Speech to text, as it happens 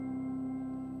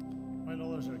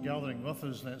Gathering with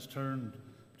us, let's turn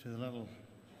to the little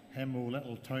hymn, O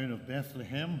little town of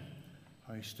Bethlehem,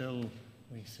 how still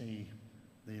we see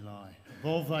thee lie.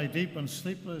 Above thy deep and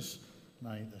sleepless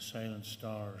night, the silent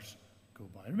stars go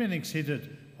by. Remaining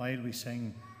seated while we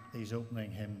sing these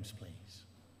opening hymns, please.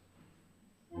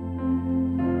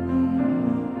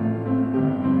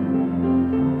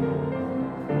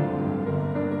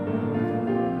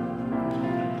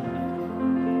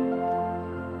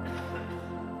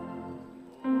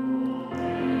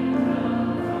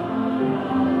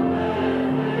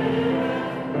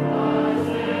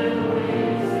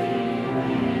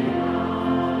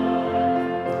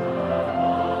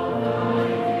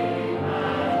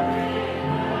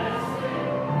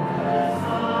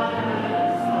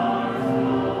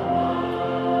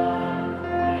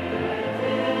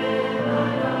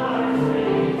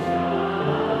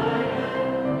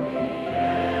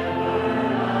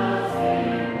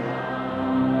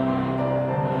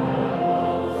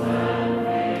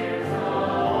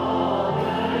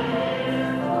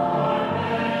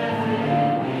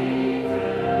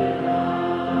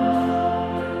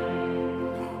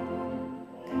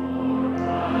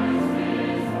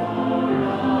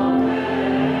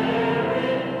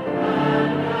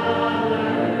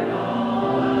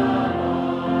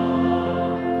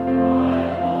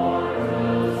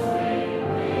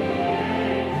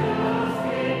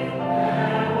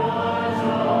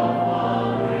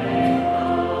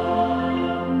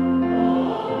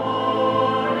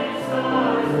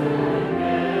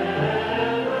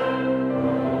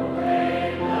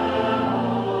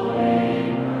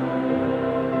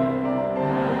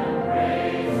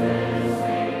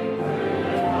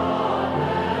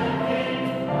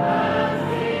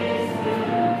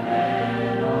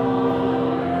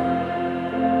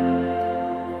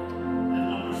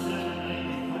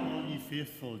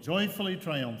 Joyfully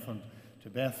triumphant, to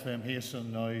Bethlehem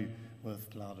hasten now with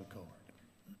glad accord.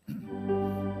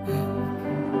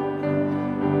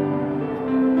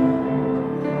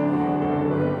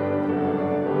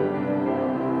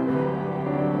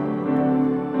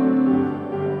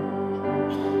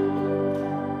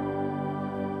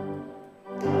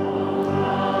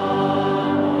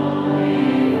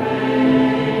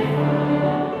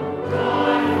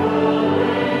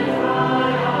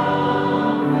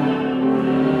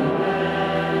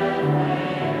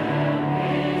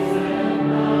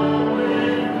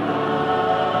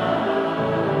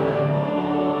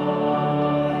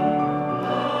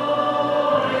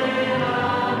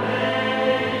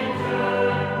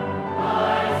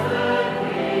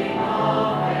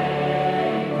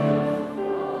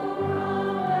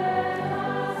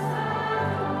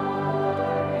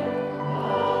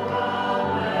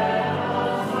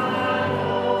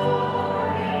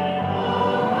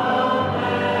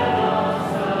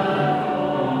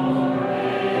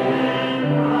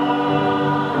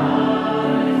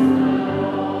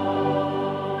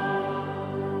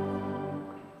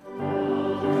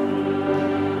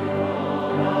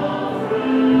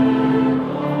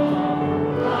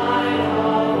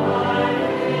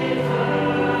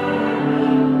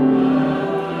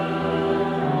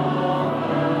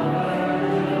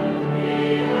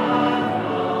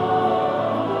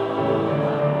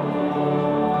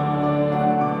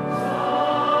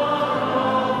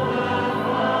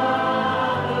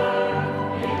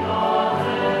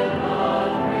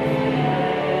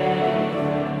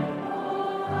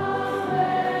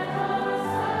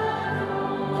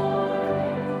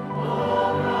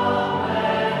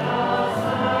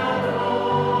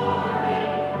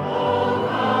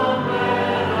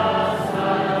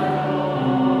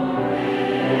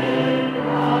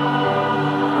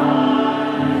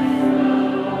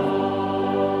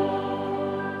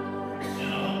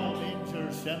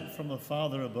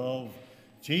 Father above,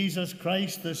 Jesus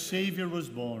Christ the Saviour was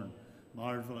born,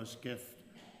 marvellous gift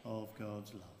of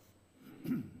God's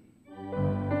love.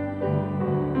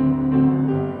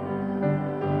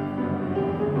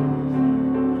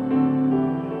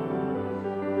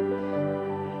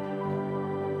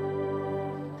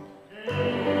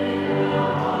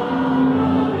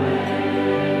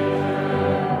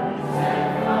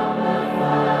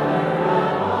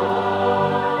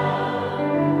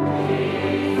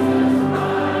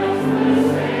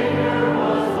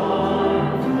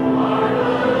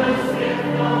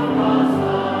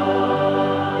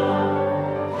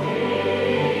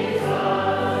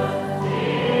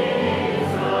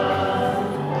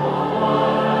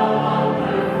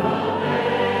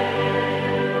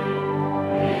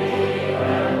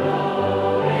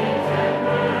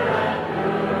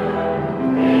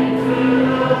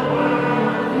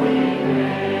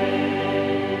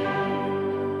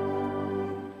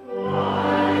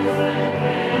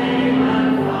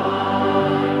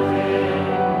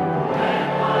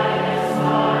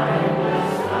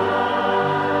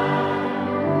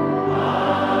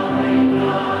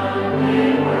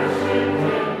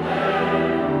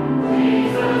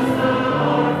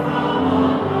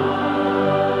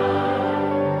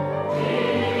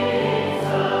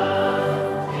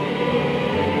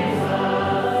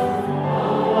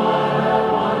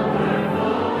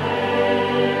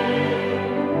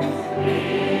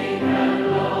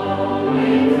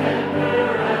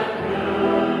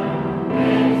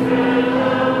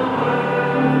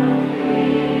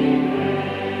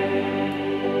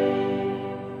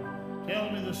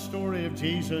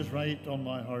 Jesus, write on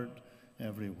my heart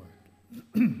every word.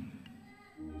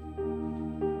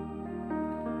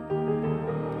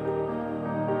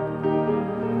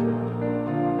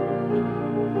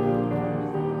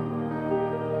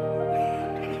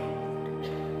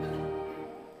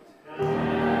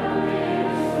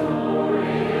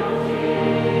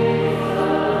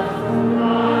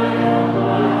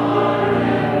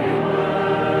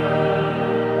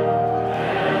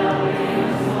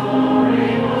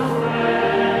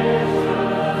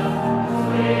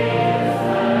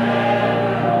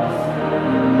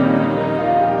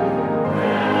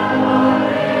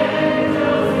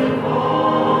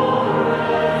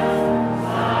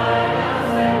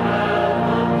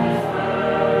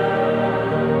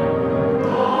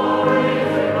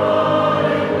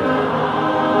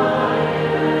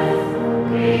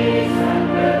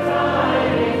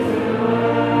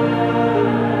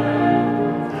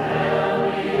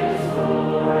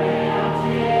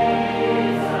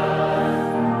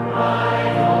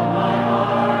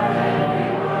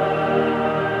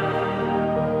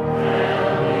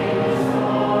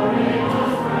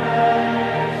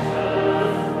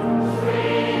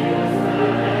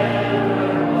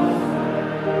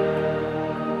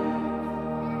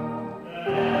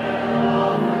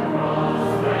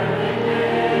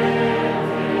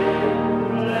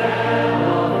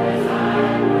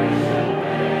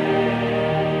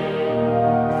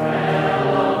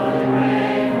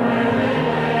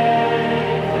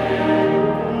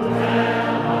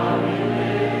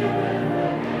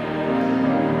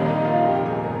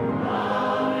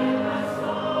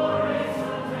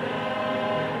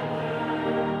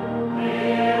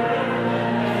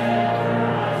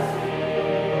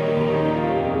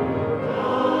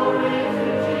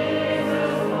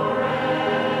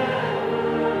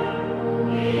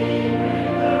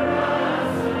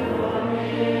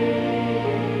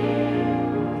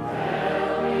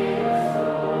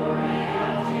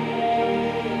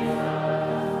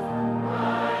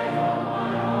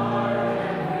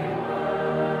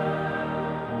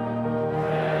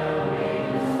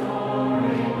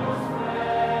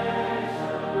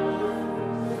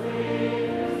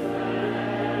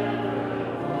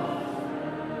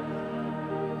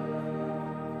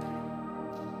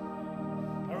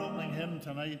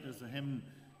 Tonight is the hymn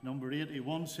number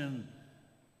 81, in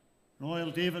Royal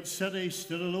David City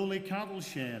stood a lowly cattle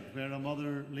shed where a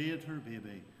mother laid her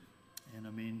baby in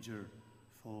a manger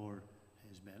for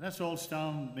his bed. Let's all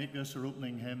stand, make this our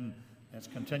opening hymn. Let's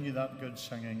continue that good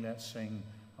singing. Let's sing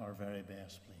our very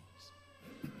best,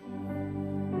 please.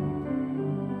 Amen.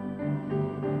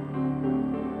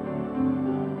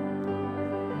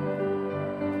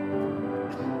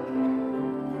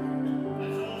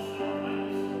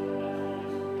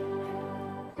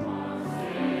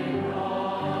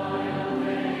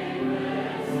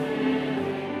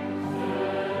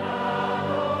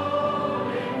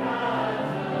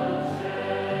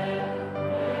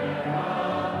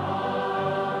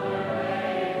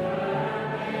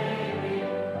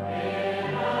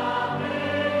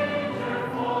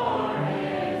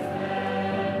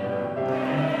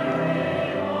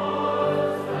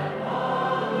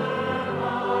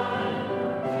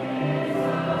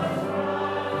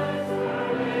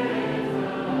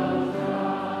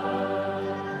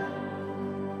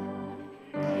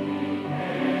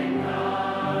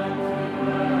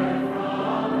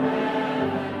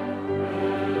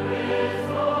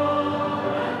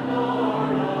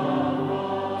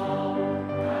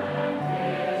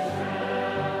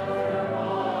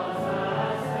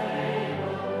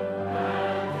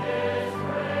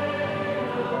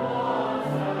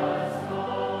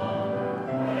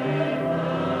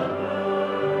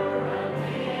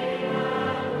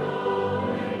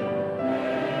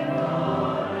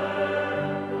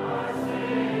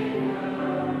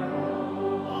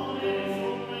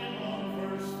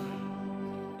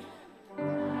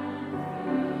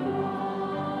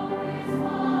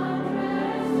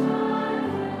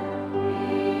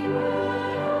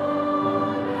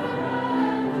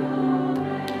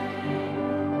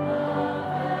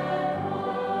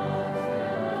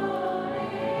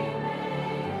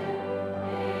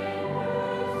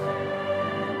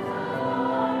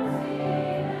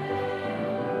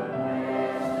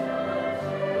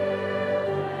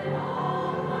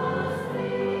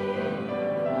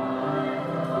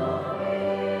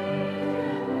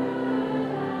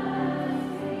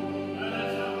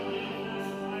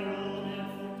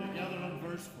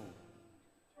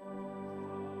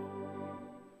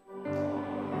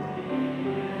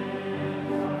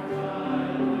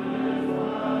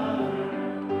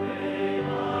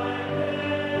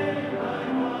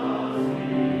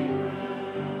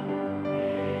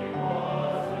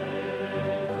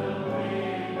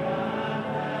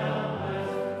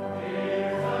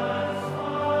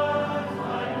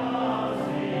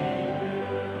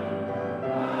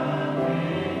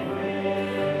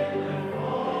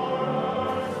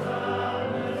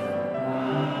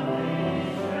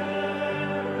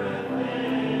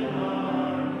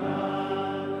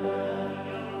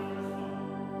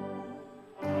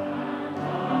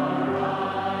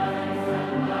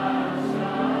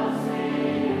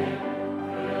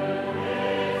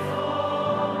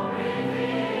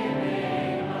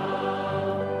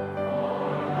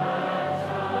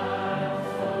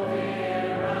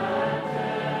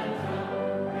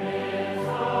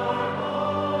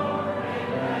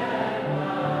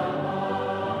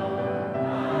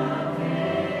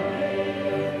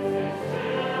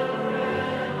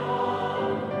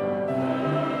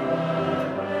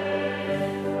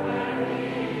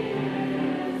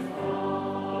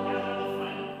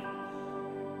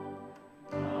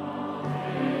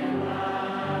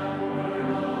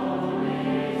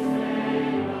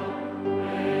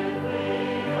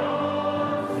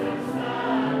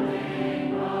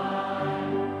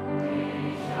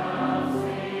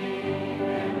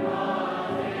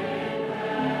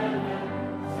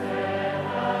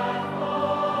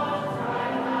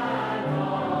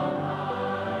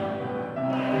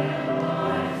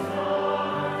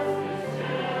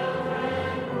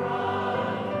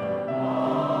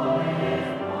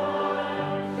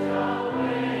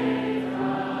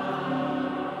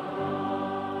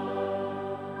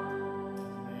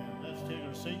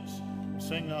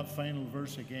 that final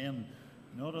verse again,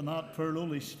 not in that poor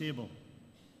lowly stable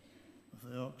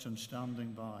with the oxen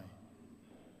standing by,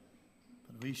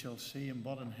 but we shall see him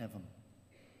but in heaven,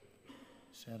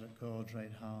 set at God's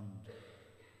right hand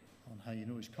on high. You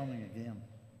know he's coming again.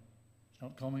 He's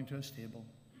not coming to a stable.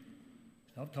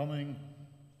 He's not coming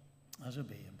as a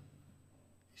babe.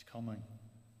 He's coming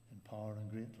in power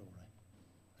and great glory.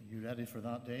 Are you ready for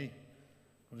that day?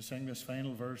 We're going to sing this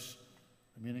final verse.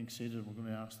 Remaining seated, we're going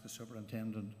to ask the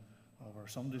superintendent of our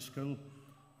Sunday school,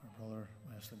 our brother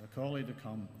Wesley Macaulay, to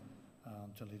come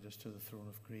to lead us to the throne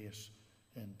of grace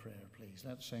in prayer, please.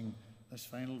 Let's sing this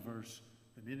final verse,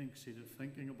 remaining seated,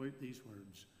 thinking about these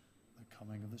words, the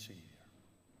coming of the Saviour.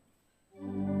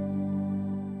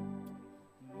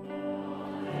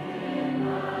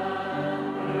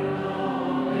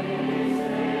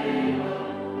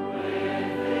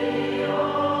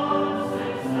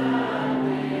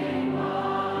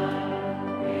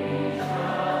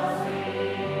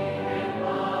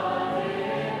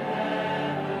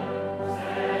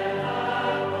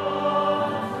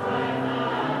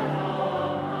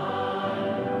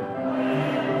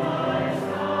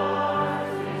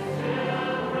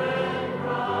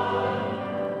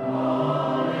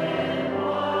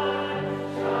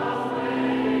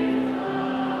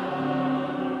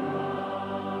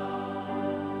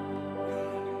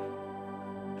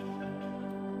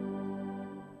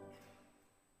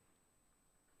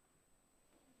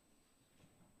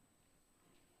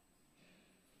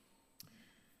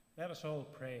 Let us all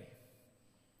pray.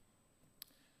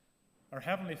 Our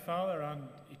Heavenly Father and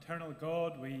Eternal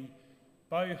God, we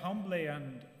bow humbly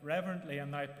and reverently in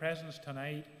Thy presence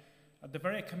tonight at the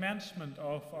very commencement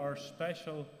of our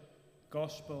special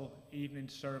Gospel evening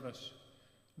service.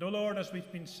 And, O Lord, as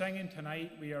we've been singing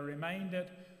tonight, we are reminded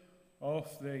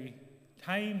of the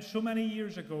time so many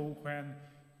years ago when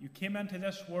You came into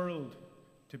this world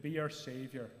to be our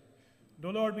Saviour. And, O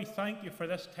Lord, we thank You for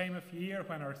this time of year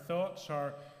when our thoughts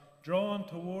are drawn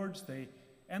towards the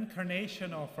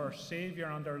incarnation of our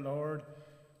Saviour and our Lord.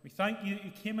 We thank You that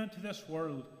You came into this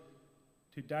world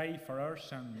to die for our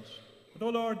sins. But, O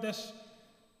Lord, this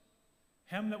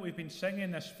hymn that we've been singing,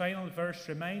 this final verse,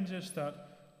 reminds us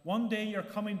that one day You're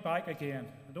coming back again.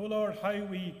 And, O Lord, how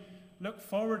we look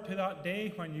forward to that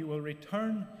day when You will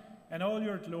return in all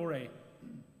Your glory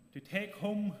to take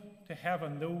home to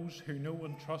heaven those who know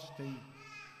and trust Thee.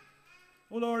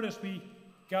 O Lord, as we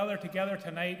gather together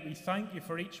tonight, we thank You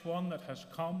for each one that has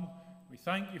come. We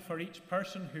thank You for each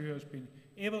person who has been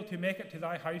able to make it to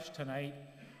Thy house tonight.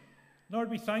 Lord,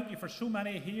 we thank You for so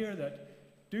many here that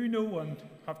do know and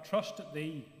have trusted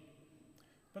Thee.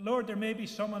 But Lord, there may be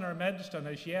some in our midst, and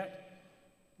as yet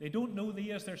they don't know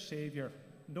Thee as their Saviour.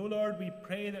 And, O Lord, we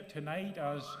pray that tonight,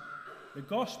 as the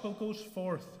gospel goes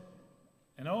forth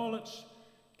in all its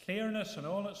clearness and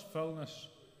all its fullness,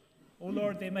 O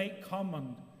Lord, they might come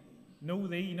and know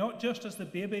Thee, not just as the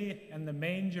baby in the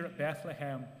manger at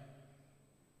Bethlehem,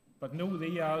 but know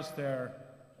Thee as their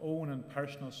own and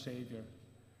personal Saviour.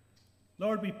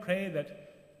 Lord, we pray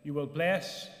that You will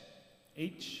bless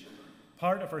each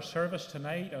part of our service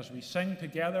tonight as we sing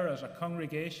together as a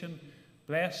congregation.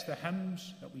 Bless the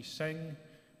hymns that we sing.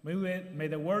 May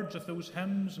the words of those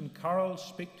hymns and carols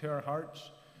speak to our hearts.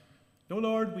 O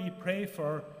Lord, we pray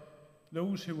for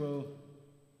those who will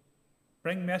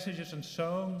bring messages in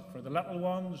song, for the little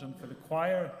ones and for the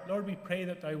choir. Lord, we pray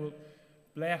that Thou wilt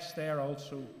bless there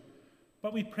also.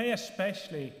 But we pray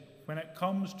especially when it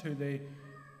comes to the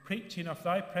preaching of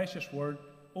Thy precious word.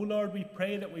 O Lord, we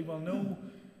pray that we will know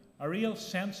a real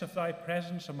sense of Thy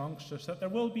presence amongst us, that there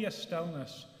will be a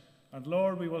stillness, and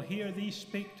Lord, we will hear Thee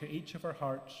speak to each of our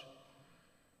hearts.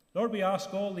 Lord, we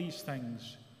ask all these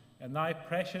things in Thy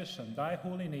precious and Thy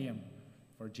holy name,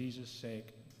 for Jesus' sake.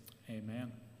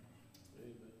 Amen.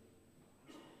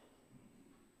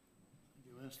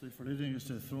 Wesley, for leading us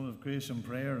to the throne of grace and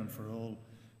prayer, and for all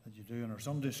that You do in our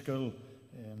Sunday school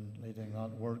in leading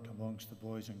that work amongst the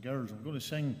boys and girls. I'm going to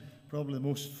sing probably the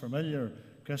most familiar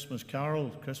Christmas carol,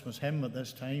 Christmas hymn at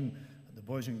this time, that the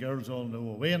boys and girls all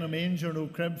know. Away in a manger, no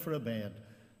crib for a bed,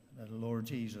 that the Lord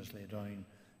Jesus lay down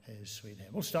His sweet head.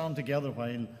 We'll stand together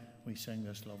while we sing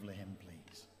this lovely hymn,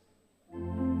 please.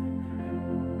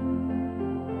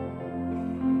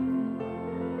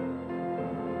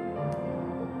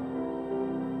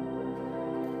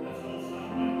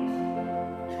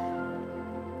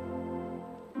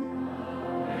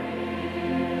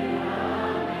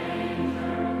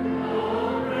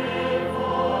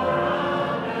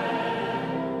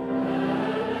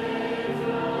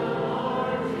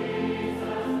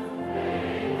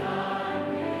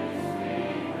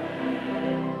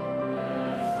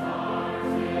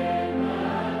 Stars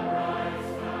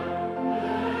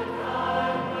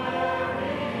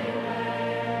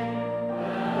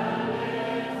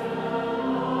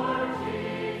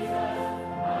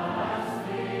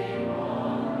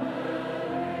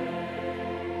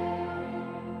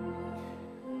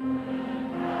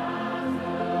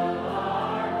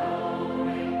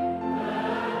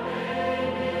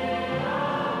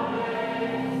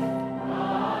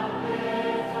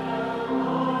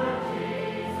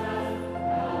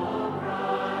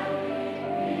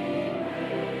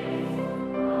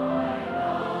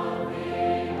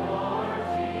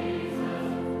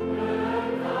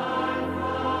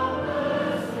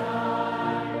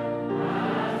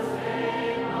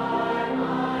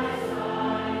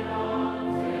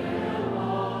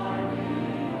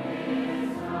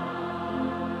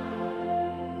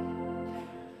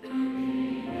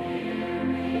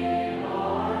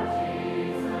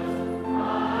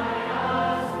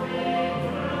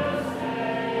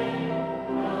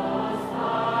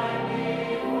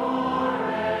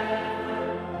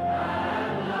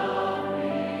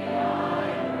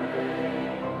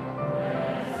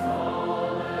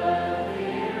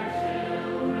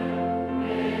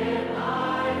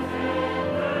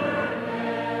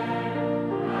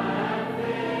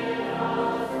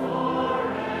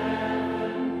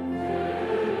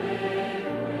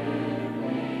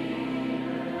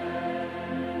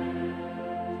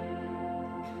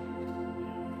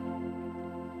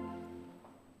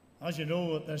As you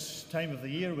know, at this time of the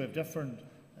year, we have different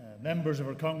members of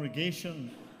our congregation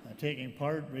taking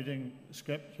part, reading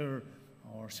scripture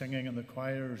or singing in the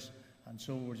choirs. And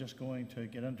so we're just going to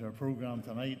get into our programme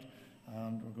tonight,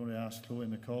 and we're going to ask Chloe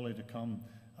Macaulay to come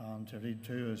and to read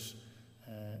to us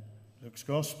Luke's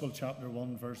Gospel, chapter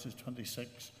 1, verses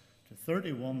 26 to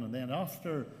 31. And then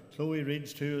after Chloe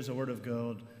reads to us the Word of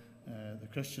God, the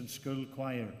Christian School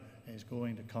Choir is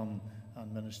going to come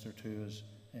and minister to us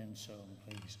in song,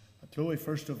 please. But Chloe,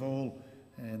 first of all,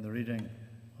 in the reading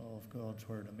of God's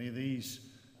Word. And may these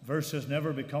verses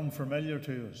never become familiar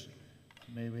to us.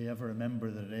 May we ever remember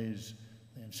that it is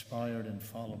the inspired,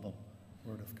 infallible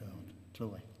Word of God.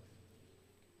 Chloe.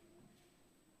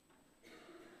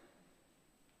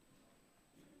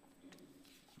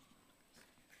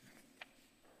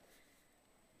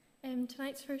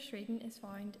 Tonight's first reading is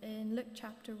found in Luke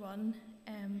chapter 1,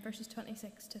 verses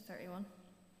 26 to 31.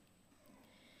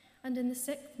 And in the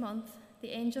 6th month,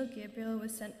 the angel Gabriel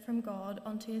was sent from God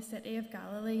unto a city of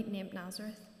Galilee named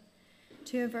Nazareth,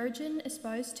 to a virgin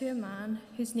espoused to a man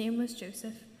whose name was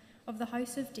Joseph, of the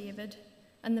house of David,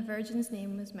 and the virgin's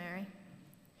name was Mary.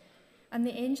 And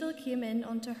the angel came in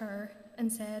unto her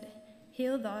and said,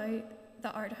 Hail thou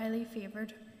that art highly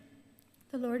favoured,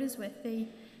 the Lord is with thee,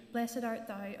 blessed art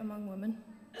thou among women.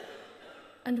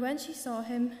 And when she saw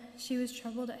him, she was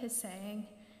troubled at his saying,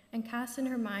 and cast in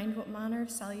her mind what manner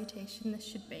of salutation this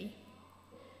should be.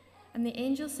 And the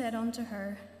angel said unto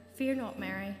her, Fear not,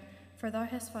 Mary, for thou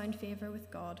hast found favour with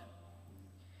God.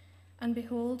 And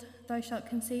behold, thou shalt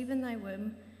conceive in thy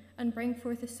womb, and bring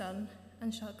forth a son,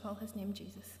 and shalt call his name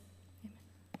Jesus. Amen.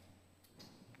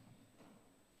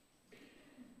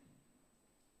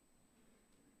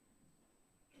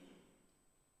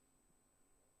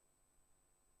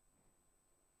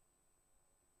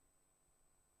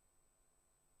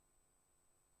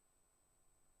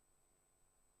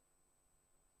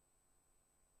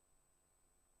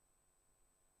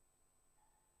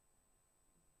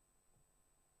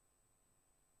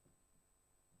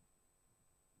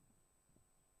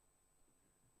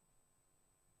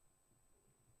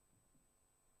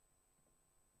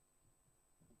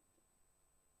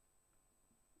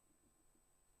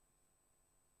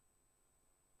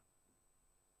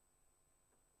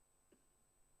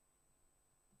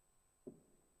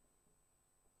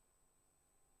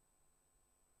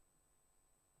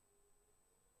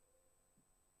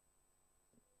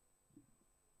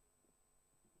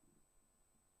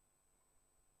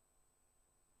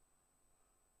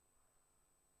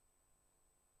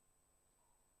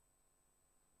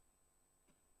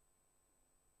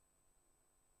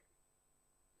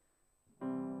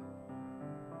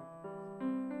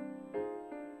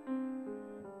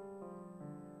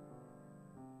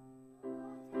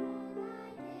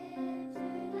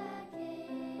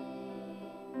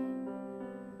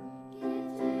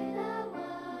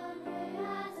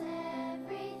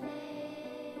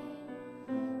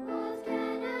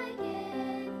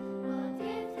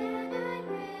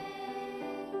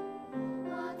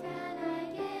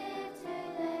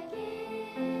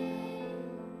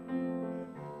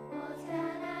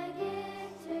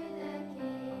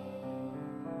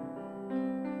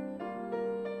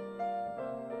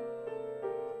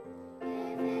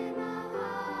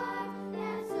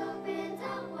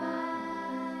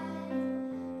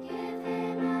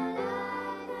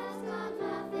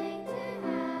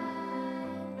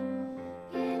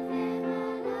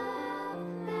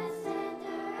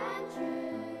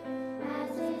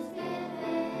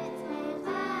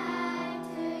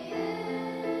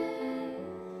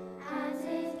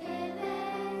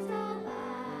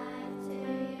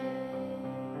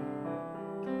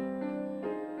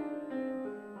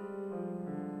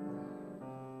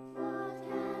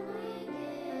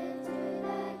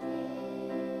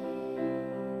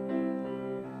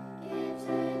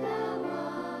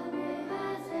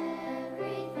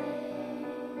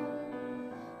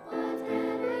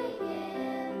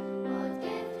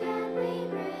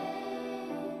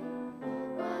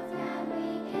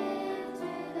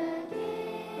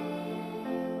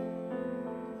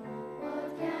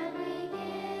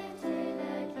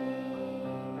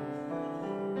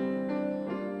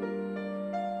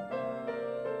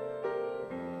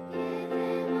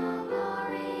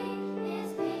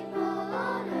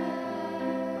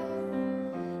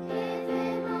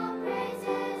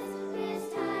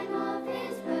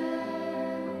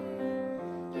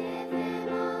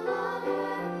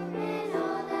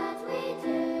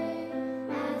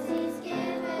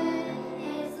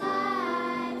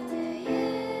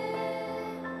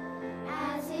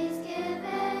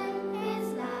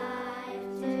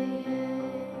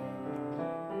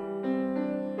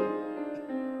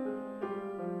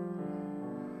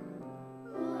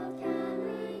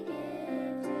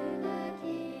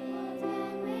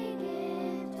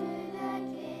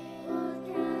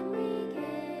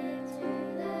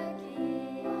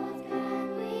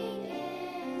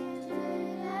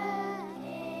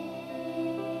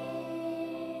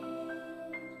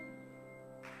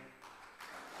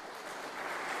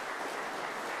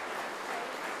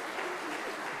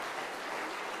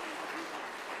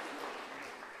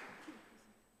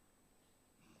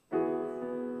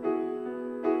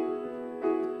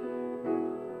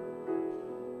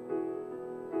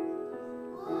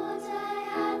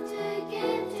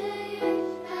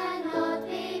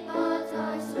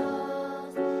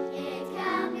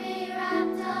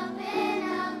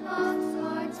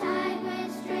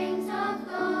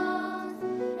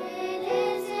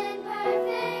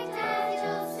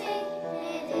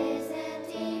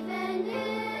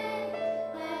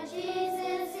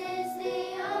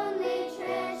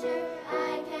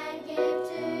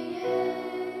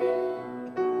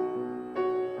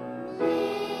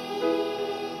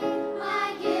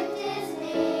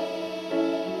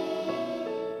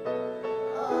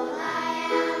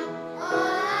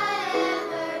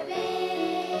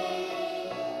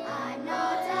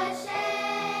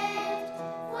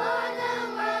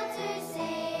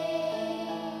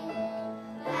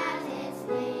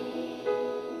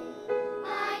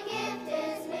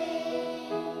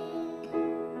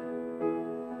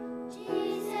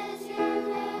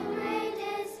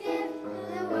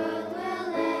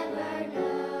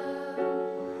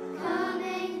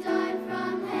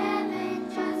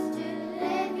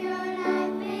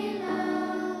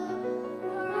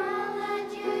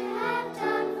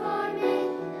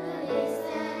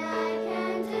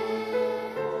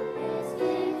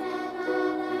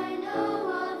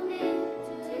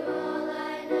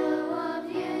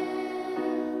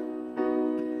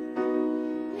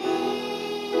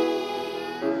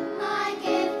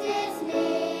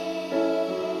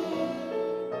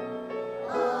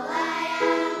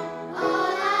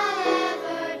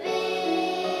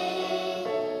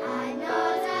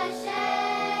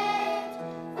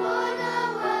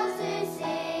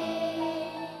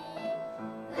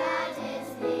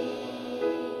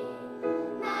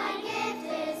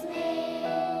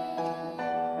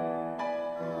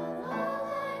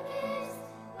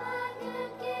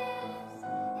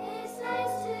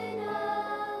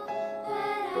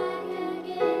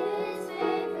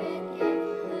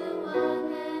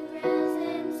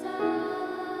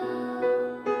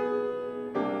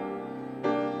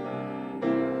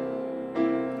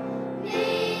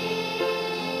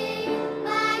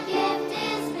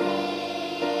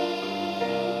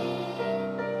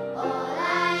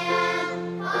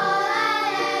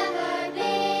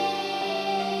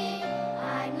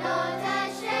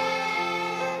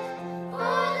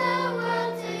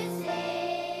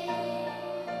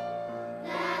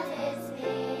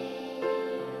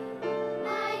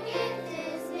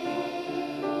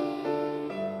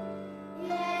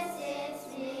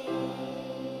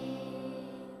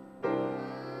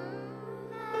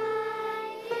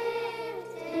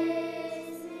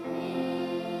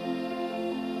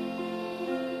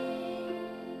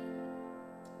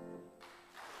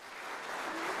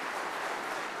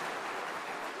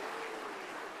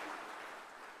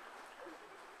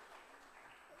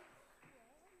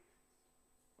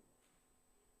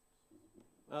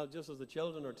 Just as the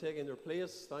children are taking their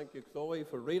place, thank you, Chloe,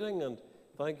 for reading, and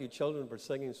thank you, children, for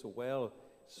singing so well,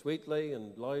 sweetly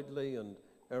and loudly, and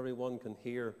everyone can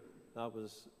hear. That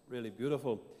was really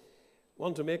beautiful. I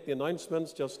want to make the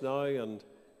announcements just now and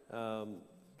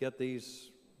get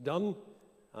these done,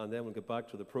 and then we'll get back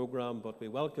to the program. But we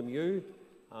welcome you,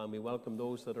 and we welcome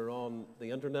those that are on the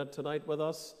internet tonight with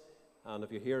us. And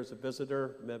if you're here as a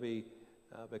visitor, maybe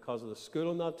because of the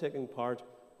school not taking part,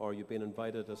 or you've been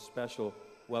invited, a special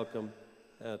welcome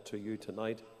to you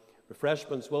tonight.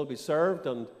 Refreshments will be served,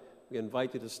 and we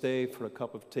invite you to stay for a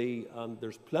cup of tea. And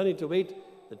there's plenty to eat.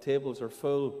 The tables are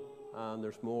full, and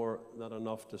there's more than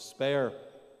enough to spare.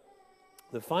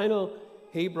 The final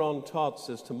Hebron Tots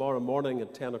is tomorrow morning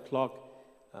at 10 o'clock.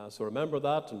 So remember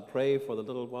that and pray for the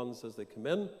little ones as they come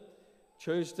in.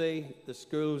 Tuesday, the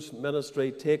school's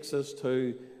ministry takes us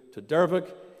to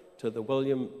Dervick, to the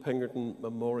William Pinkerton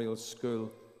Memorial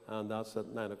School, and that's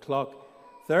at 9 o'clock.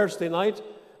 Thursday night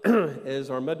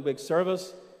is our midweek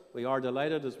service. We are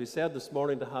delighted, as we said this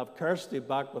morning, to have Kirsty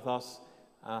back with us,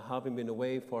 having been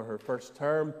away for her first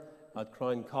term at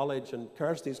Crown College. And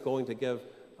Kirsty's going to give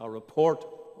a report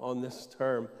on this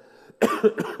term.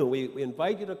 we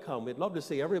invite you to come. We'd love to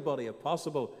see everybody, if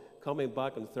possible, coming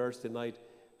back on Thursday night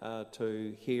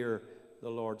to hear the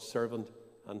Lord's servant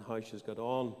and how she's got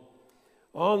on.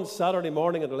 On Saturday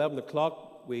morning at 11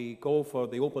 o'clock, we go for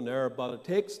the open air, but it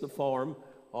takes the form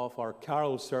of our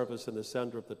carol service in the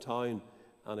centre of the town.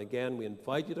 And again, we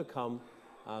invite you to come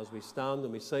as we stand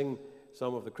and we sing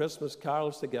some of the Christmas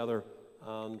carols together,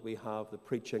 and we have the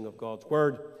preaching of God's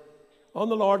Word. On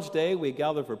the Lord's Day, we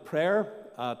gather for prayer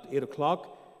at 8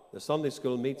 o'clock. The Sunday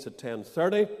school meets at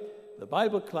 10:30. The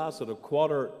Bible class at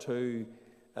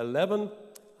 11:15.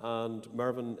 And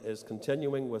Mervyn is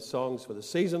continuing with songs for the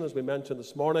season, as we mentioned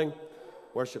this morning.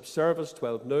 Worship service,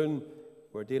 12 noon.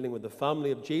 We're dealing with the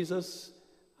family of Jesus,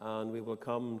 and we will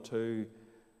come to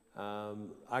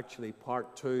actually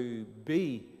part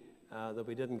 2B that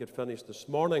we didn't get finished this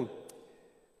morning.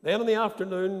 Then in the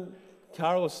afternoon,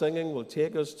 carol singing will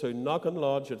take us to Knockin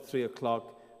Lodge at 3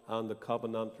 o'clock and the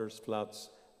Covenanters Flats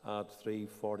at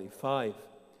 3:45.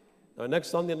 Now, next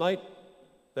Sunday night,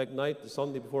 big night, the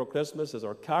Sunday before Christmas, is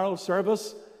our carol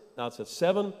service. That's at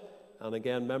 7. And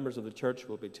again, members of the church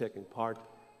will be taking part.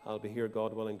 I'll be here,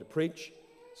 God willing, to preach.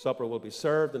 Supper will be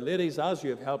served. And ladies, as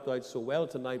you have helped out so well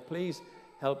tonight, please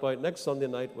help out next Sunday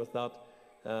night with that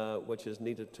which is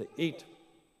needed to eat.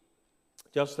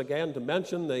 Just again to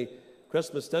mention the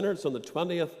Christmas dinner. It's on the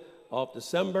 20th of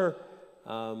December.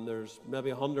 There's maybe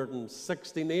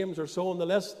 160 names or so on the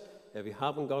list. If you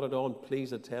haven't got it on,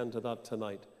 please attend to that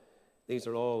tonight. These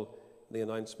are all the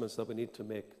announcements that we need to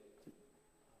make.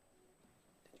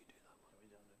 Did you do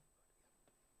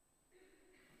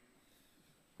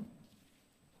that?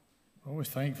 We're always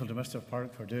thankful to Mr.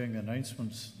 Park for doing the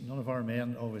announcements. None of our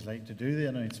men always like to do the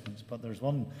announcements, but there's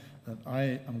one that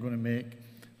I am going to make,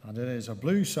 and it is a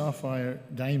blue sapphire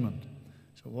diamond.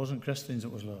 So it wasn't Christine's that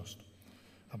was lost.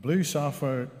 A blue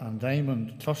sapphire and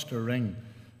diamond cluster ring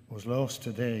was lost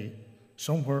today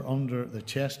somewhere under the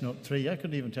chestnut tree. I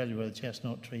couldn't even tell you where the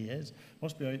chestnut tree is. It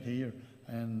must be out here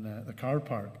in the car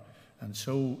park. And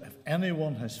so if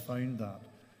anyone has found that,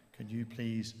 could you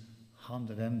please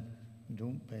hand it in?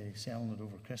 Don't be selling it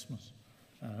over Christmas.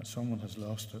 Someone has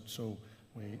lost it. So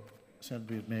we said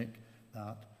we'd make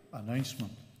that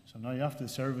announcement. So now after the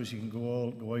service, you can go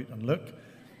out and look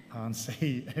and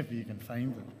see if you can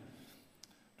find it.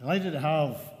 Delighted to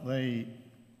have the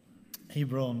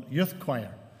Hebron Youth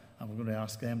Choir, and we're going to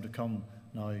ask them to come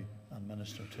now and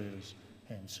minister to us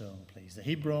in song, please. The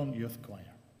Hebron Youth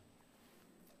Choir.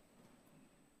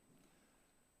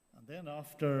 And then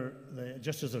after,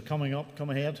 just as they're coming up, come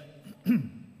ahead.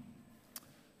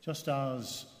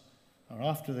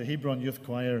 After the Hebron Youth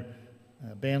Choir,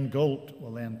 Ben Golt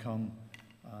will then come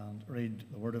and read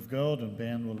the Word of God, and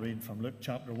Ben will read from Luke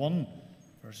chapter 1,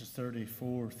 verses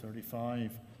 34,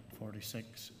 35,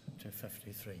 46 to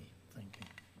 53. Thank you.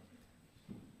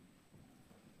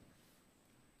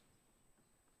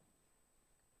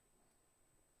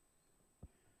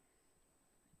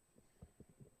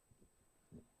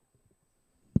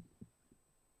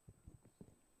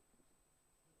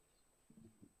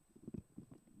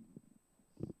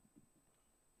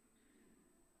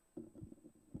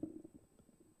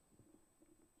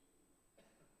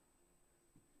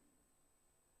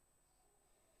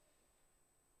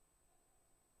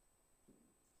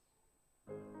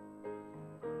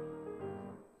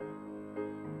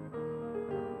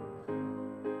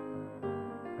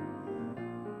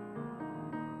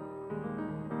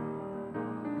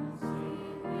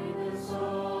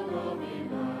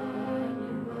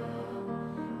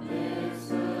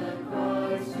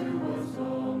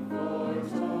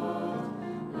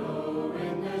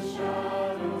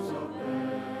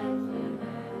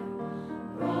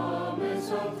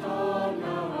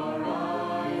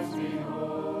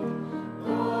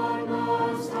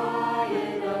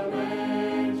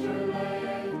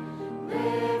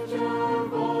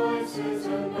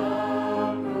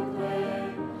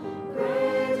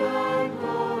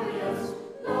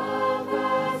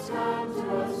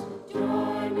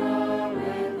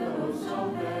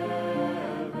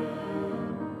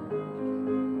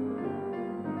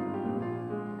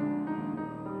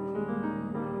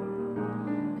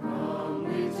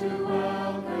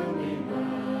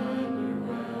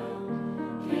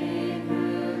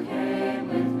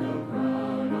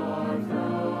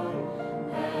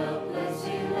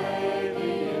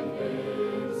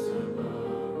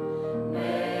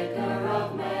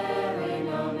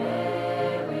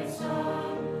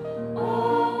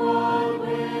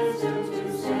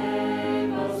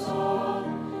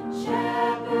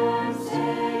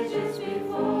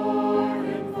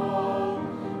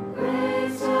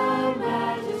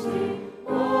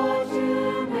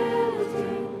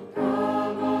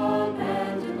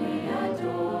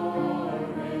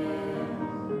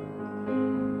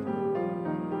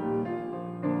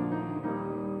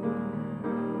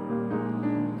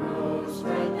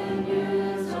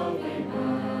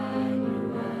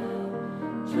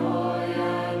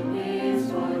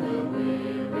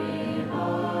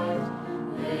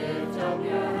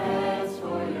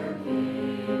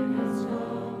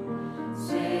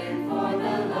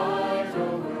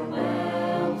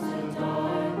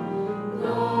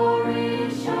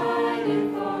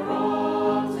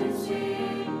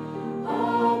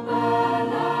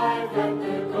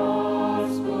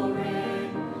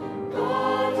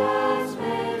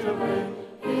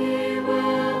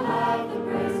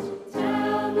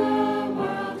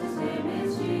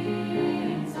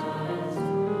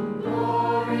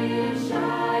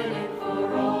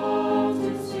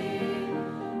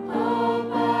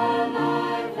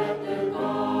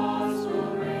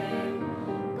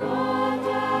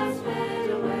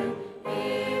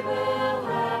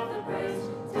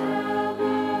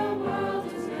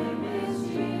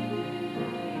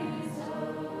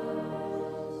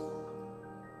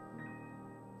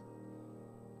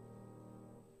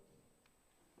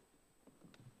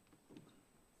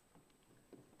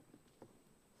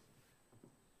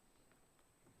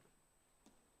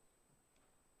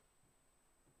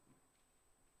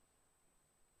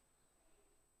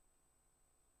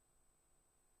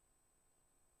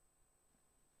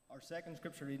 Our second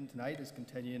scripture reading tonight is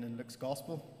continuing in Luke's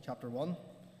Gospel, chapter 1,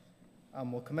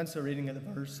 and we'll commence our reading at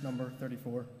the verse number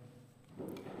 34.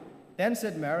 Then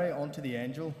said Mary unto the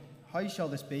angel, How shall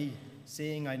this be,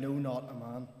 seeing I know not a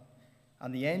man?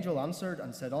 And the angel answered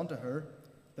and said unto her,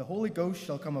 The Holy Ghost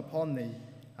shall come upon thee,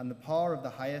 and the power of the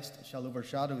Highest shall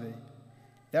overshadow thee.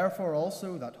 Therefore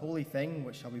also that holy thing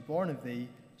which shall be born of thee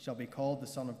shall be called the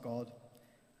Son of God.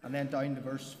 And then down to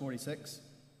verse 46.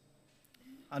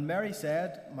 And Mary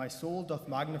said, My soul doth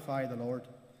magnify the Lord,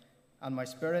 and my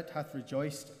spirit hath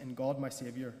rejoiced in God my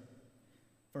Saviour.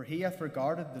 For he hath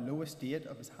regarded the low estate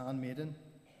of his handmaiden.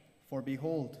 For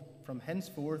behold, from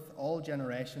henceforth all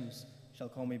generations shall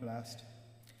call me blessed.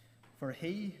 For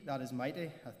he that is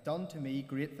mighty hath done to me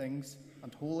great things,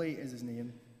 and holy is his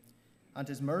name. And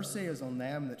his mercy is on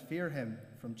them that fear him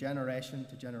from generation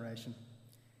to generation.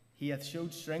 He hath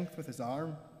showed strength with his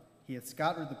arm. He hath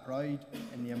scattered the proud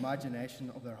in the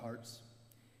imagination of their hearts.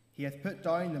 He hath put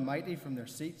down the mighty from their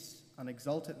seats, and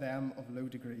exalted them of low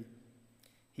degree.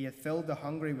 He hath filled the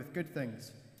hungry with good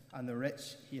things, and the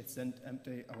rich he hath sent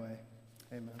empty away.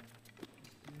 Amen.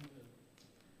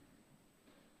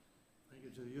 Thank you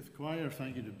to the youth choir.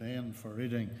 Thank you to Ben for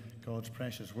reading God's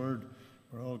precious word.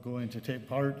 We're all going to take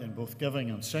part in both giving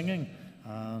and singing,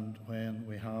 and when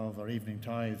we have our evening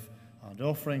tithe and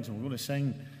offerings, and we're going to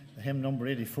sing the hymn number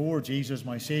 84, Jesus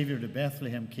my Saviour to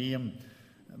Bethlehem came,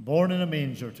 born in a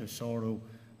manger to sorrow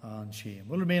and shame.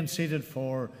 We'll remain seated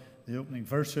for the opening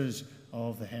verses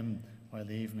of the hymn while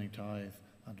the evening tithe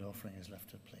and offering is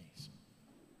lifted, please.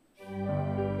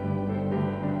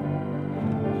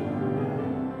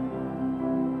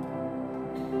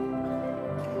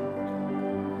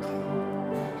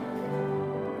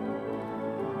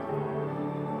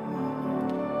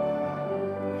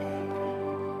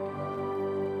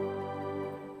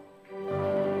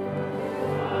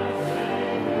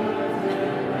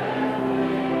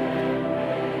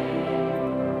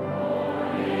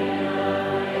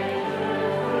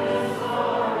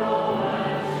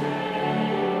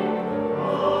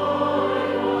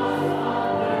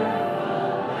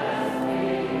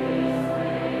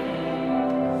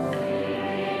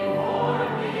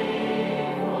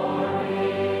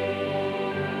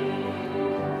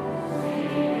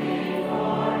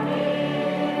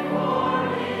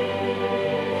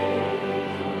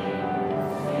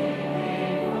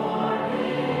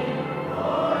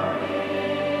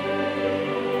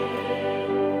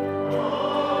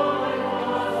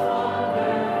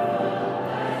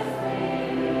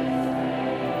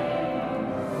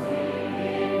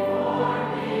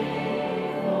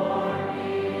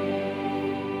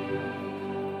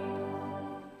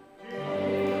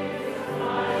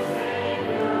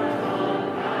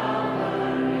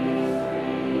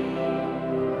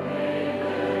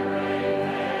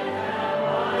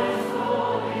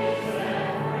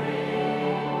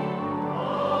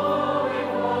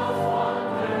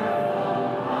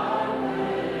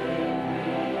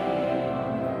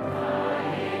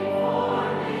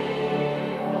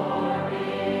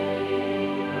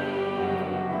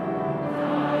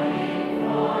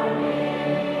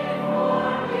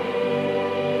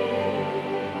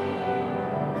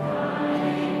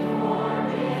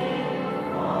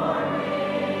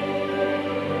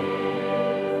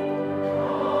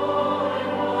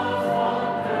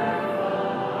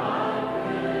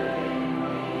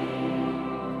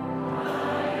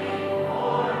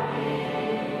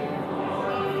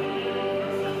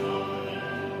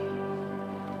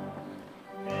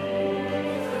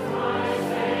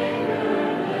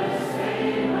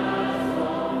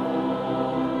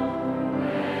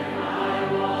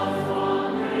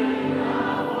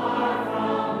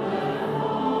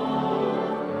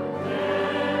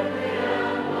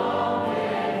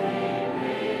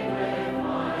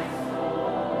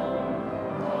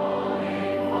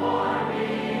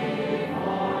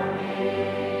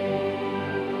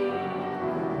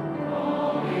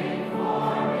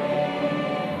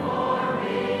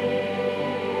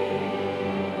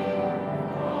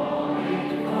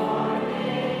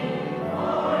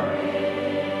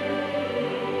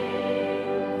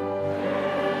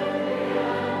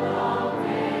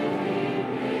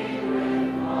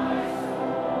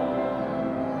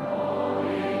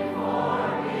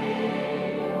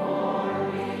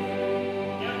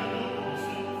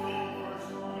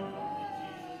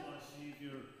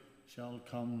 Shall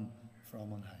come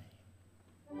from on high.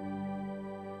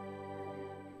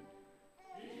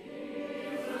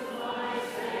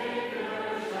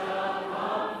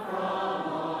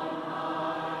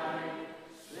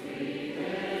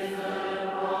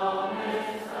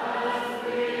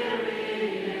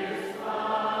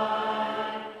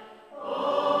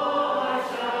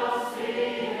 Shall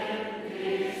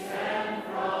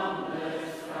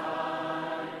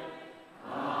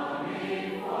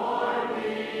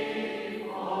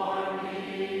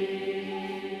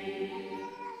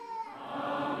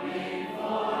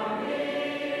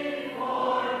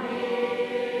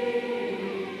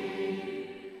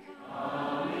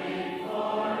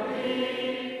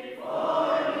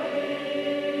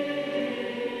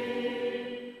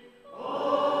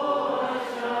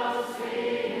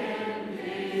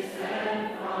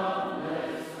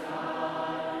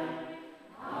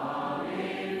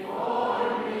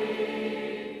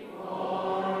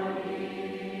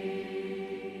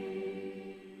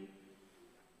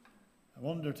I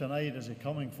wonder tonight, is he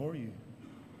coming for you?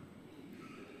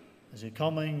 Is he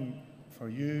coming for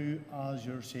you as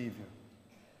your Saviour?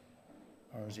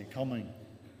 Or is he coming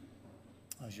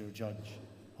as your judge?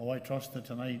 Oh, I trust that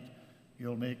tonight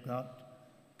you'll make that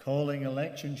calling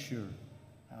election sure,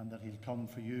 and that he'll come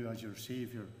for you as your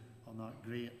Saviour on that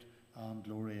great and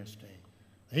glorious day.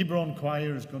 The Hebron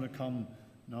choir is going to come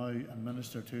now and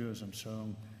minister to us in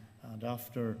song, and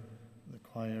after the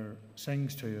choir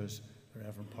sings to us, the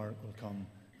Reverend Park will come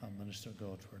and minister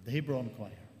God's word. The Hebron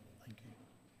choir. Thank you.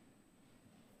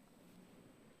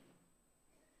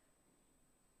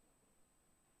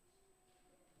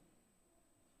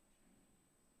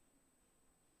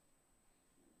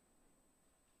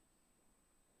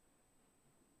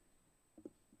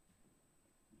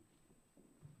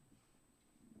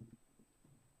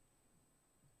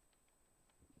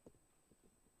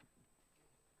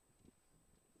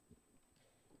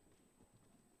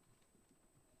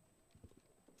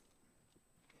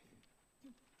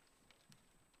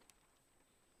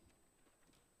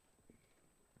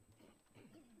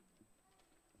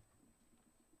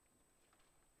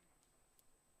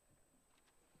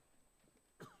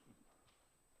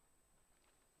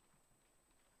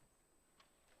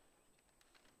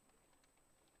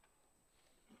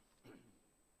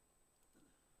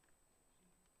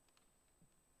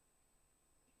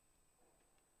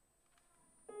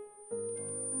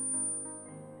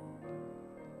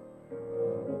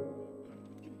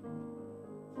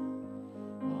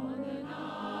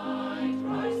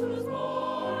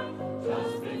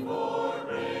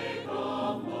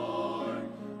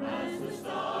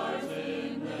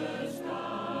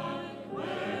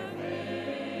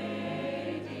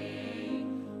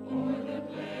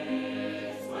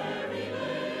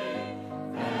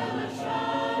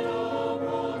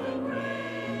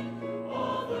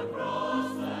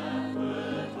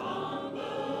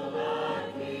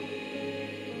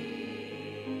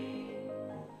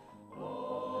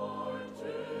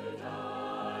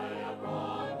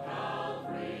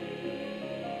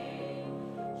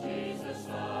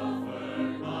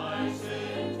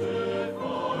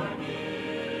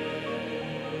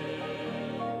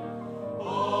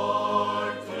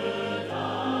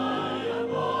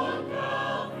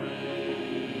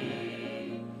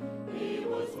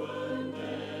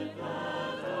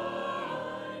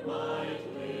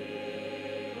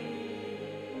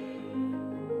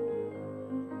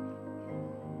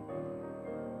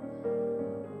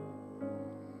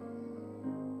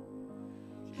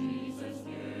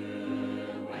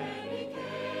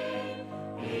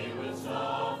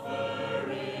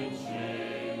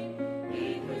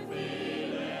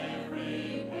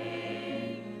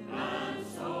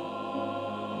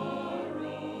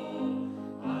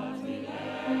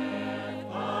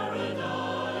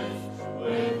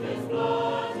 With his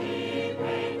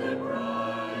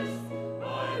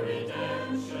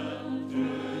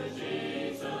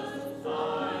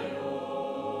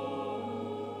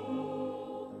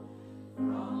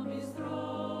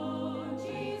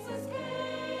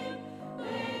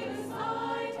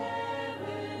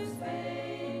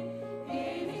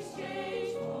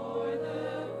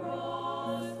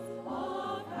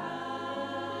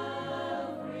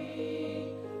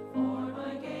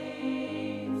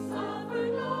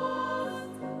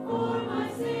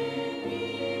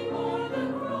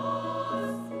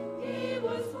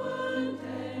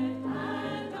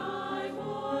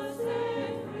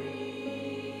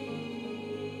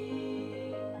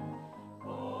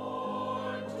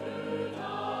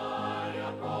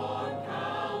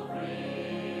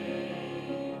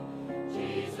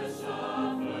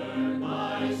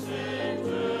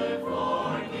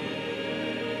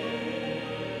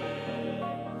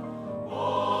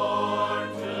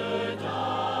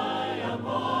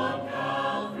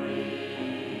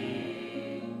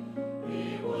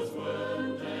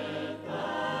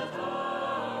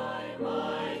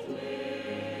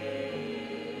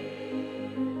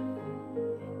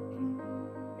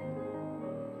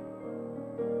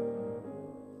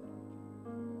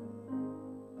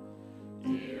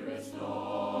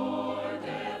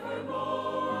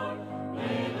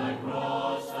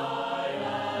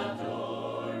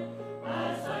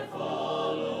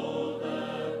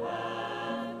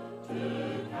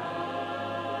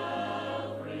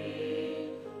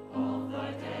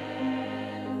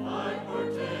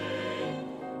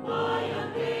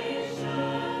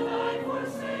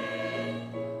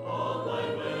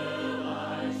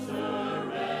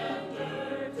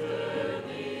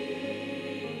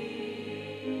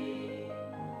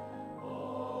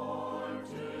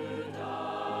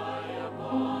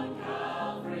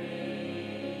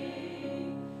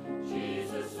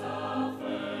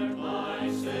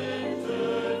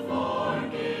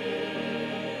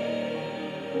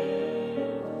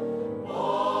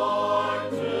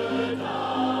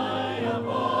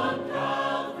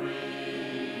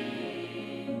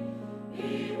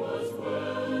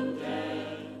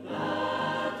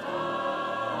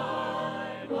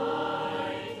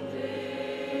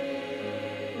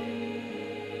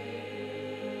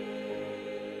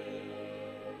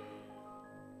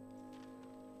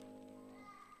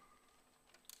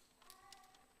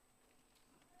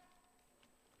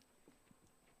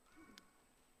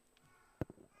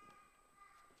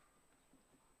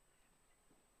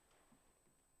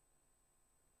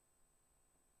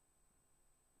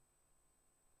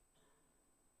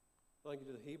Thank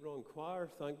you to the Hebron Choir.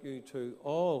 Thank you to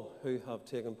all who have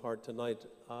taken part tonight.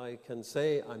 I can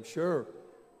say, I'm sure,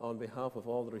 on behalf of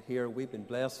all that are here, we've been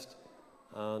blessed,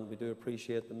 and we do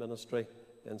appreciate the ministry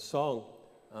in song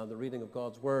and the reading of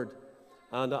God's Word.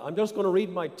 And I'm just going to read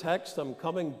my text. I'm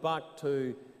coming back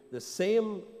to the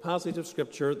same passage of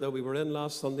Scripture that we were in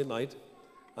last Sunday night,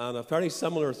 and a very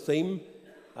similar theme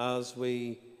as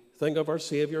we think of our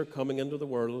Saviour coming into the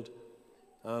world.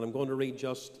 And I'm going to read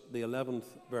just the 11th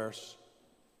verse.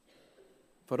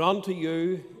 For unto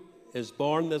you is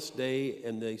born this day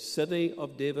in the city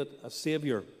of David a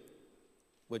Saviour,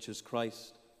 which is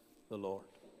Christ the Lord.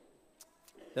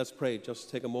 Let's pray.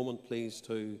 Just take a moment, please,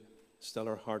 to still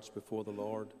our hearts before the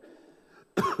Lord.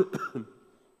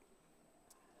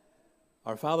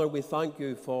 Our Father, we thank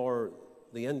you for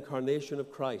the incarnation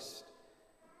of Christ,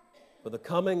 for the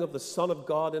coming of the Son of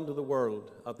God into the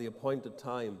world at the appointed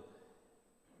time.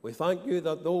 We thank you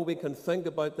that though we can think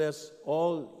about this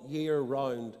all year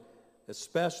round,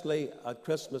 especially at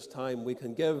Christmas time, we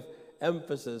can give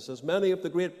emphasis, as many of the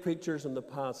great preachers in the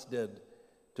past did,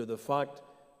 to the fact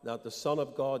that the Son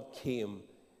of God came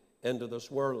into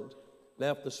this world,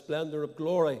 left the splendor of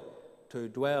glory to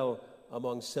dwell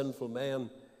among sinful men.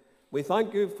 We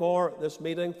thank you for this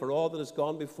meeting, for all that has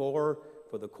gone before,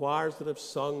 for the choirs that have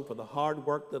sung, for the hard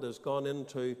work that has gone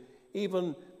into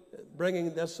even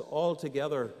bringing this all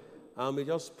together. And we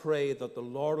just pray that the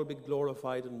Lord will be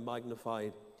glorified and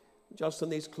magnified. Just in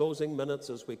these closing minutes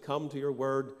as we come to your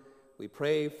word, we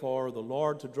pray for the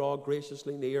Lord to draw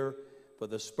graciously near, for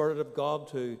the Spirit of God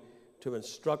to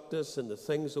instruct us in the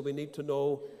things that we need to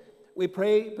know. We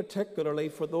pray particularly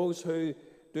for those who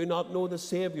do not know the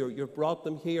Saviour. You've brought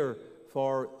them here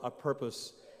for a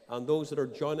purpose. And those that are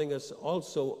joining us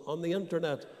also on the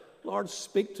internet, Lord,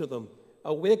 speak to them,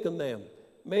 awaken them.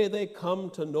 May they come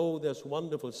to know this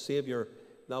wonderful Saviour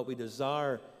that we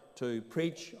desire to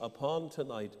preach upon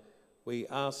tonight. We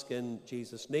ask in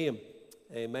Jesus' name.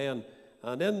 Amen.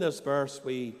 And in this verse,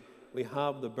 we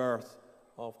have the birth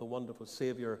of the wonderful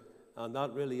Saviour, and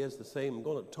that really is the same. I'm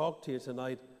going to talk to you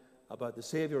tonight about the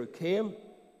Saviour who came,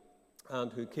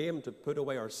 and who came to put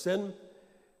away our sin.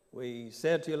 We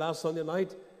said to you last Sunday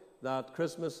night that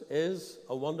Christmas is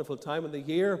a wonderful time of the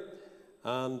year,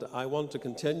 and I want to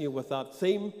continue with that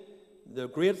theme, the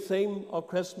great theme of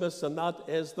Christmas, and that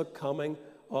is the coming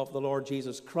of the Lord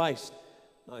Jesus Christ.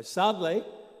 Now, sadly,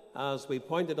 as we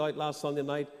pointed out last Sunday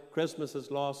night, Christmas has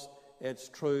lost its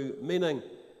true meaning.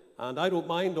 And I don't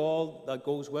mind all that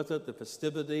goes with it, the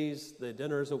festivities, the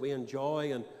dinners that we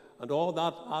enjoy, and all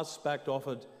that aspect of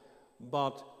it.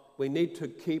 But we need to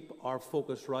keep our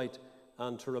focus right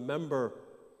and to remember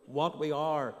what we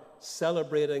are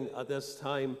celebrating at this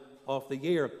time of the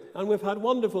year. And we've had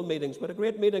wonderful meetings. We had a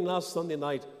great meeting last Sunday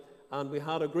night, and we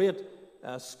had a great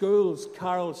schools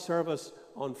carol service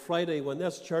on Friday when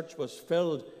this church was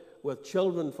filled with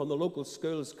children from the local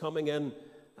schools coming in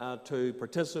to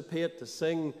participate, to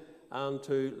sing, and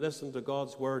to listen to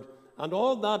God's word. And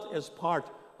all that is part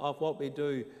of what we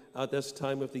do at this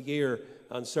time of the year.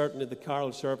 And certainly the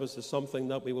carol service is something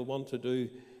that we will want to do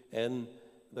in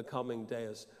the coming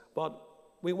days. But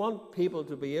we want people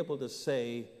to be able to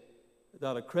say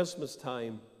that at Christmas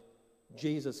time,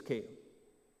 Jesus came.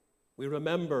 We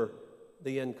remember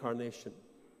the incarnation.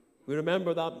 We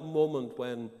remember that moment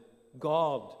when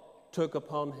God took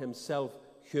upon himself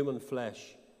human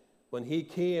flesh, when he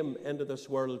came into this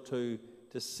world to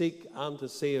seek and to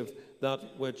save that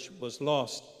which was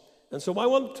lost. And so I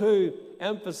want to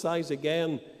emphasize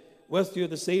again with you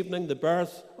this evening the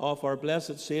birth of our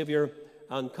blessed Saviour,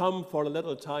 and come for a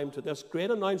little time to this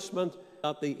great announcement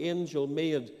that the angel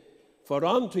made. For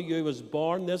unto you is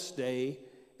born this day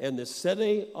in the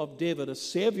city of David a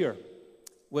Saviour,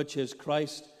 which is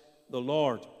Christ the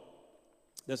Lord.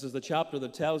 This is the chapter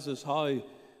that tells us how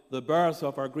the birth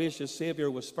of our gracious Saviour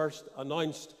was first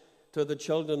announced to the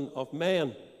children of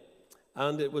men.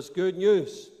 And it was good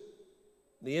news.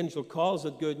 The angel calls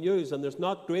it good news, and there's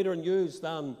not greater news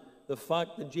than the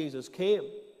fact that Jesus came.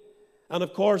 And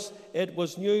of course, it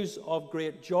was news of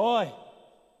great joy.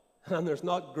 And there's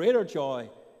not greater joy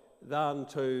than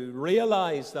to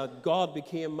realize that God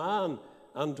became man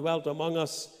and dwelt among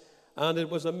us. And it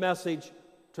was a message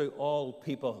to all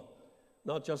people,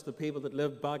 not just the people that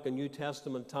lived back in New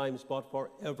Testament times, but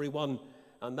for everyone.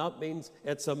 And that means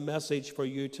it's a message for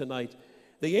you tonight.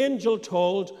 The angel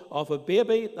told of a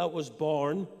baby that was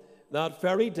born that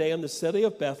very day in the city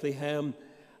of Bethlehem,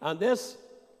 and this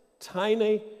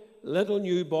tiny little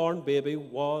newborn baby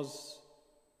was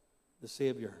the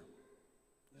Saviour.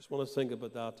 I just want to think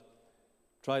about that,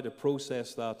 try to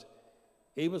process that.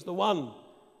 He was the one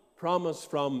promised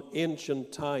from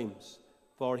ancient times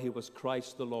for he was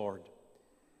Christ the Lord.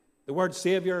 The word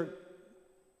Saviour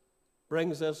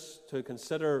brings us to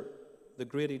consider the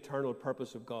great eternal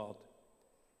purpose of God.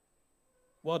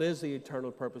 What is the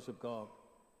eternal purpose of God?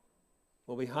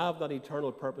 Well, we have that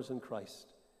eternal purpose in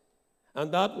Christ.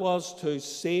 And that was to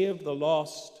save the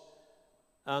lost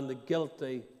and the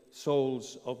guilty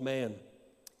souls of men.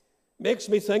 Makes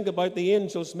me think about the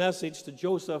angel's message to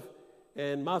Joseph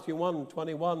in Matthew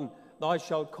 1:21. Thou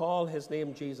shalt call his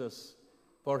name Jesus,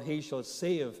 for he shall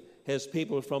save his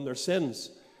people from their sins.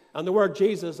 And the word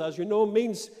Jesus, as you know,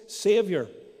 means Saviour.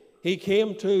 He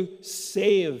came to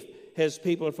save his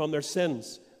people from their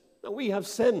sins. Now, we have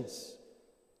sins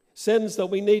that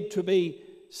we need to be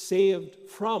saved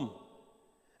from.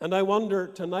 And I wonder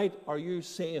tonight, are you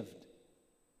saved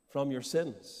from your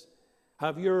sins?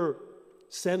 Have your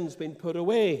sins been put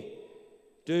away?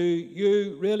 Do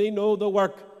you really know the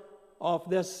work of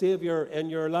this Saviour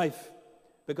in your life?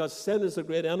 Because sin is a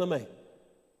great enemy.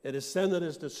 It is sin that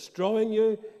is destroying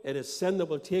you. It is sin that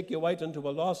will take you out into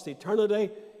a lost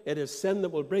eternity. It is sin that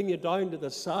will bring you down to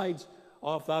the sides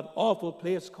of that awful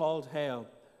place called hell.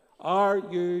 Are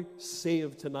you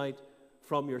saved tonight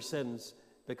from your sins?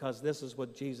 Because this is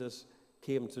what Jesus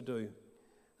came to do.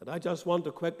 And I just want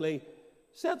to quickly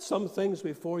set some things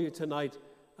before you tonight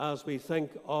as we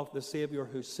think of the Saviour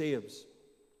who saves.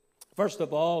 First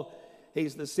of all,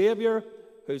 he's the Saviour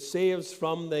who saves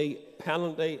from the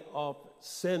penalty of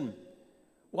sin.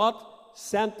 What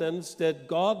sentence did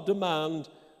God demand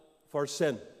for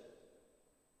sin?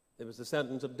 It was the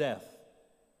sentence of death.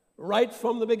 Right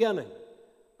from the beginning,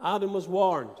 Adam was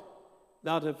warned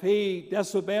that if he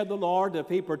disobeyed the Lord, if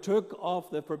he partook of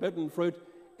the forbidden fruit,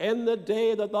 in the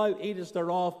day that thou eatest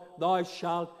thereof, thou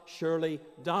shalt surely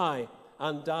die.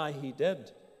 And die he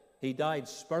did. He died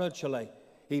spiritually.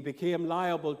 He became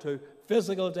liable to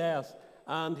physical death,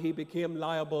 and he became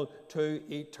liable to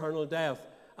eternal death.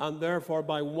 And therefore,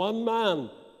 by one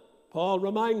man, Paul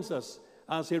reminds us,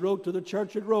 as he wrote to the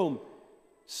church at Rome,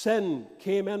 sin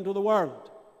came into the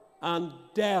world, and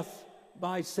death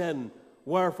by sin.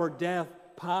 Wherefore death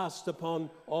passed upon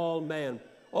all men.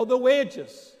 Oh, the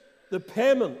wages, the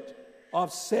payment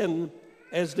of sin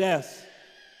is death.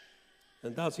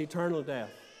 And that's eternal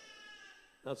death.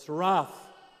 That's wrath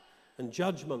and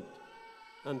judgment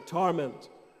and torment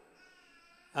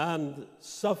and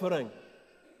suffering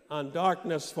and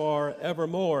darkness for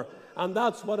evermore. And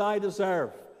that's what I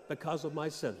deserve because of my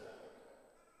sin.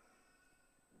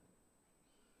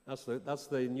 That's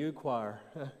the new choir.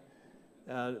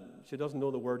 She doesn't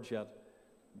know the words yet,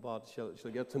 but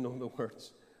she'll get to know the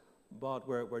words. But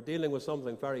we're dealing with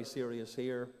something very serious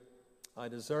here. I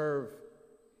deserve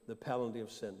the penalty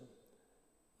of sin.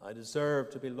 I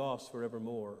deserve to be lost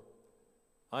forevermore.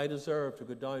 I deserve to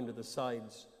go down to the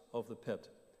sides of the pit.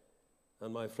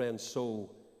 And my friends,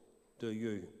 so do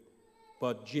you.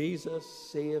 But Jesus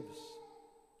saves.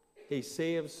 He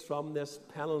saves from this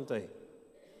penalty.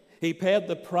 He paid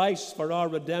the price for our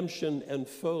redemption in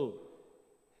full.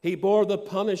 He bore the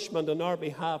punishment on our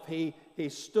behalf. He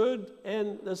stood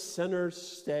in the sinner's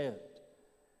stead.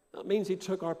 That means he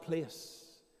took our place,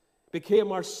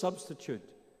 became our substitute,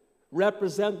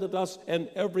 represented us in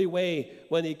every way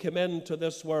when he came into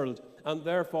this world, and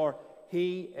therefore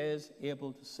he is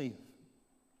able to save.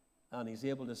 And he's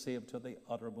able to save to the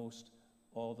uttermost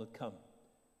all that come.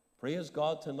 Praise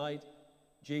God tonight,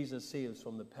 Jesus saves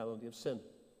from the penalty of sin.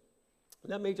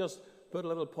 Let me just put a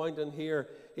little point in here.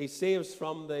 He saves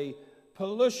from the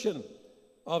pollution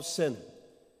of sin.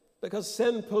 Because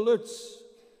sin pollutes.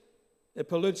 It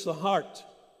pollutes the heart.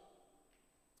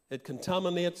 It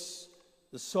contaminates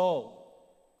the soul.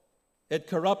 It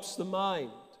corrupts the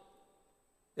mind.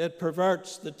 It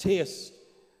perverts the taste.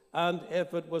 And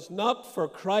if it was not for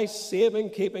Christ's saving,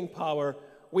 keeping power,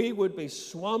 we would be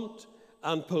swamped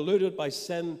and polluted by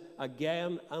sin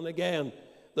again and again.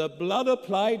 The blood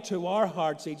applied to our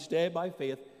hearts each day by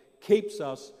faith keeps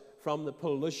us from the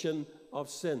pollution of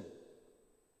sin.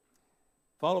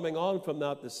 Following on from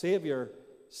that, the Saviour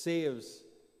saves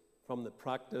from the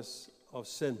practice of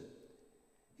sin.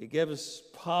 He gives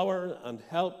power and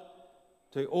help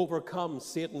to overcome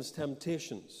Satan's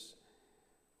temptations.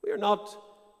 We are not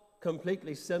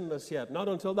completely sinless yet. Not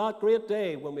until that great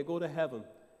day when we go to heaven.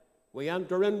 We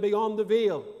enter in beyond the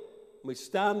veil. We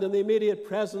stand in the immediate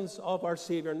presence of our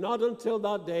Saviour. Not until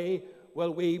that day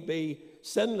will we be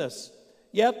sinless.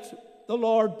 Yet the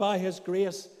Lord, by his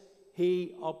grace,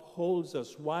 he upholds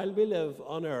us while we live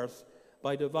on earth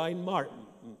by divine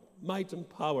might and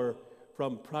power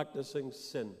from practicing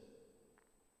sin.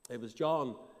 It was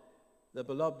John, the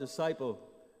beloved disciple,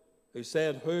 who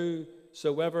said,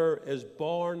 "Whosoever is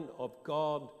born of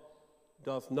God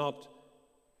doth not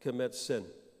commit sin.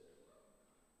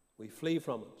 We flee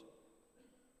from it.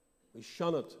 We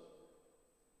shun it.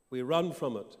 We run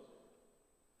from it.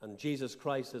 And Jesus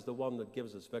Christ is the one that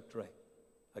gives us victory.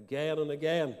 Again and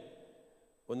again.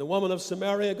 When the woman of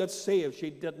Samaria got saved, she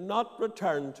did not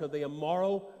return to the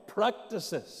immoral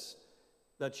practices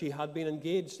that she had been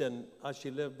engaged in as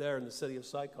she lived there in the city of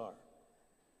Sychar.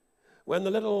 When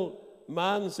the little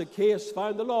man Zacchaeus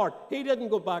found the Lord, he didn't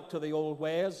go back to the old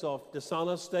ways of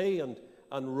dishonesty and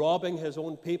robbing his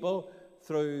own people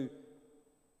through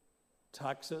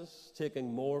taxes,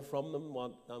 taking more from them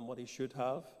than what he should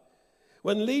have.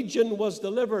 When Legion was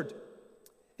delivered,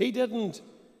 he didn't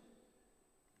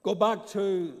go back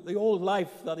to the old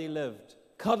life that he lived,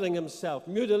 cutting himself,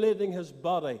 mutilating his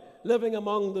body, living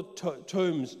among the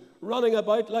tombs, running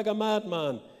about like a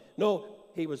madman. No,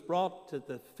 he was brought to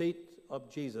the feet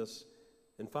of Jesus.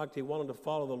 In fact, he wanted to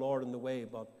follow the Lord in the way,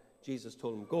 but Jesus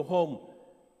told him, go home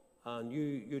and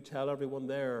you tell everyone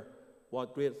there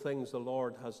what great things the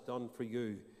Lord has done for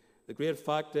you. The great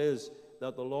fact is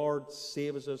that the Lord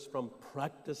saves us from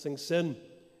practicing sin.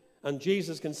 And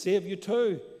Jesus can save you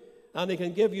too. And he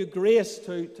can give you grace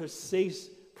to cease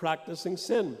practicing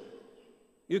sin.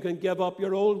 You can give up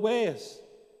your old ways.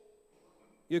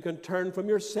 You can turn from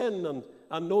your sin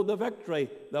and know the victory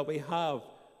that we have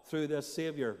through this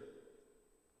Savior.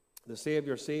 The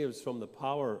Savior saves from the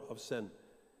power of sin.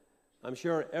 I'm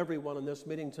sure everyone in this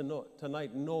meeting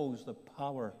tonight knows the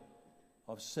power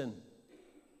of sin.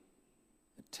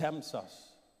 It tempts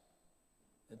us.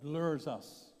 It lures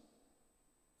us.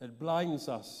 It blinds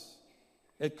us.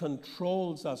 It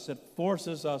controls us. It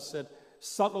forces us. It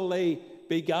subtly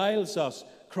beguiles us.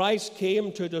 Christ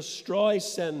came to destroy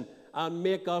sin and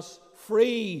make us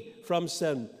free from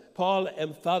sin. Paul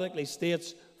emphatically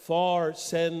states, for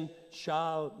sin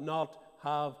shall not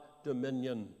have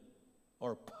dominion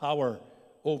or power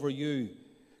over you.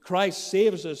 Christ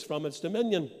saves us from its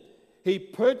dominion. He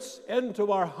puts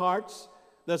into our hearts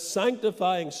the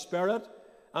sanctifying Spirit,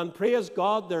 and praise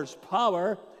God, there's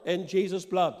power in Jesus'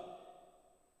 blood.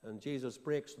 And Jesus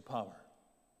breaks the power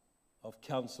of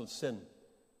cancelled sin,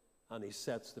 and he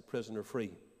sets the prisoner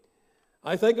free.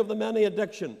 I think of the many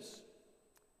addictions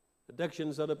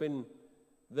that have been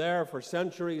there for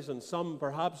centuries, and some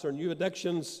perhaps are new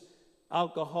addictions: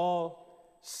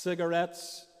 alcohol,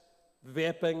 cigarettes,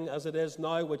 vaping as it is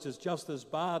now, which is just as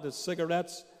bad as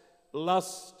cigarettes,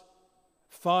 lust,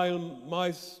 foul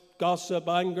mouth, gossip,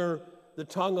 anger, the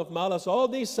tongue of malice, all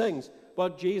these things.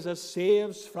 But Jesus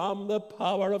saves from the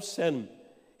power of sin.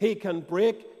 He can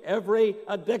break every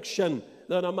addiction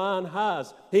that a man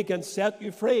has. He can set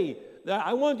you free.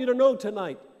 I want you to know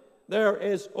tonight, there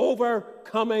is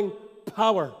overcoming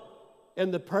power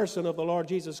in the person of the Lord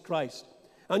Jesus Christ.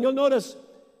 And you'll notice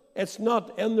it's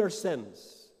not in their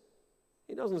sins.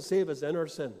 He doesn't save us in our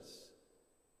sins.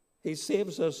 He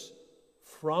saves us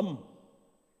from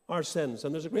our sins.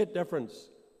 And there's a great difference.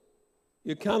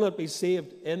 You cannot be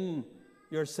saved in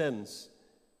your sins.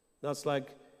 That's like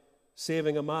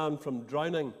saving a man from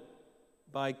drowning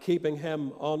by keeping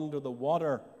him under the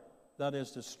water that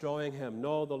is destroying him.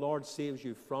 No, the Lord saves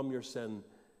you from your sin,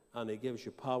 and he gives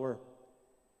you power.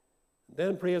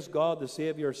 Then, praise God, the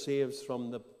Savior saves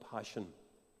from the passion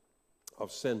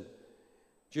of sin.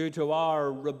 Due to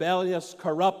our rebellious,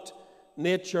 corrupt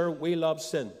nature, we love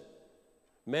sin.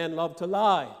 Men love to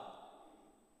lie.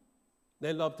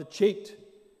 They love to cheat.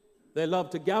 They love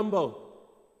to gamble.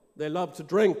 They love to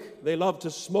drink. They love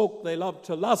to smoke. They love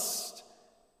to lust.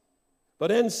 But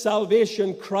in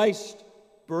salvation, Christ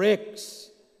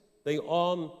breaks the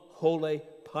unholy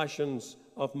passions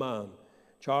of man.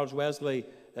 Charles Wesley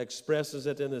expresses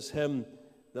it in his hymn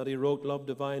that he wrote, Love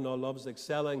Divine, All Loves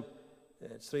Excelling.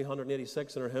 It's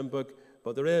 386 in our hymn book.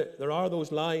 But there are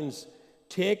those lines,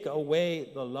 take away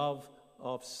the love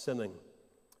of sinning.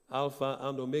 Alpha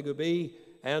and Omega be,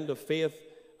 end of faith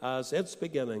as its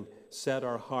beginning, set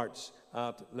our hearts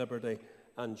at liberty.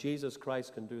 And Jesus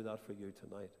Christ can do that for you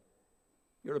tonight.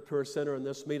 You're a poor sinner in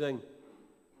this meeting,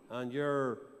 and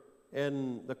you're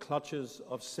in the clutches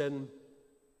of sin.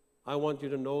 I want you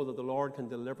to know that the Lord can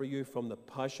deliver you from the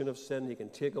passion of sin. He can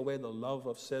take away the love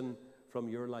of sin from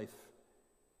your life.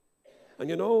 And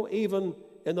you know, even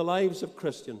in the lives of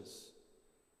Christians,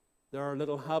 there are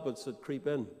little habits that creep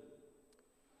in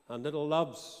and little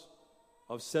loves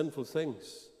of sinful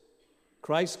things.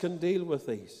 Christ can deal with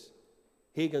these.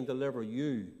 He can deliver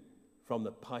you from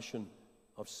the passion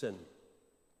of sin.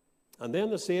 And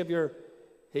then the Savior,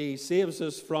 he saves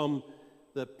us from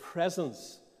the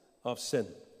presence of sin.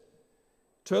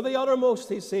 To the uttermost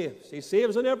he saves. He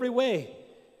saves in every way.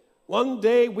 One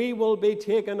day we will be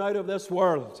taken out of this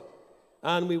world,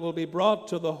 and we will be brought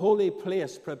to the holy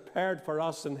place prepared for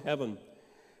us in heaven.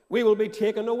 We will be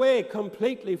taken away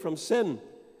completely from sin.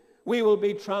 We will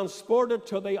be transported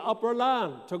to the upper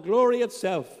land, to glory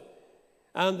itself,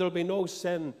 and there will be no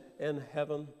sin in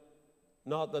heaven,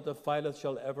 not that defileth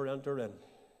shall ever enter in.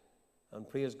 And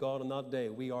praise God, on that day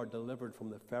we are delivered from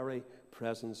the very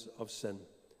presence of sin.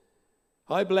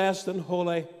 How blessed and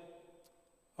holy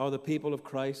are the people of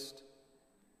Christ.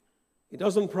 He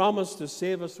doesn't promise to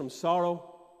save us from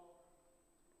sorrow.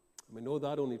 We know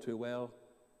that only too well.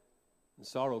 And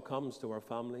sorrow comes to our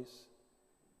families.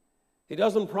 He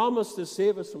doesn't promise to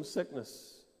save us from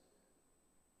sickness.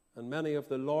 And many of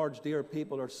the Lord's dear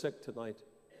people are sick tonight.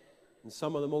 And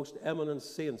some of the most eminent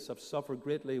saints have suffered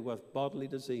greatly with bodily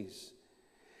disease.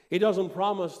 He doesn't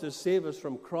promise to save us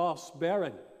from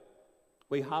cross-bearing.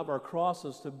 We have our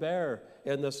crosses to bear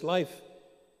in this life.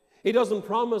 He doesn't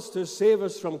promise to save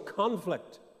us from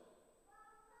conflict.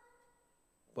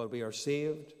 But we are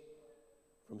saved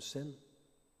from sin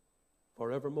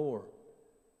forevermore.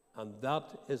 And that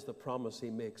is the promise he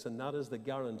makes, and that is the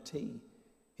guarantee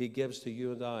he gives to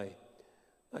you and I.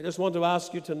 I just want to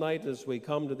ask you tonight as we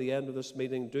come to the end of this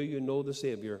meeting, do you know the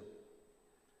Savior?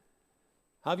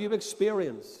 Have you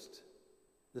experienced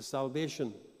the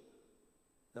salvation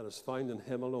that is found in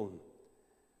him alone?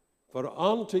 For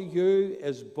unto you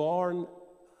is born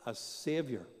a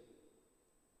Savior,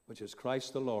 which is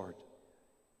Christ the Lord.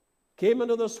 Came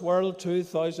into this world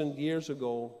 2,000 years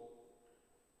ago,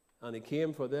 and he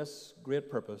came for this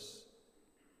great purpose,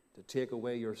 to take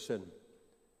away your sin.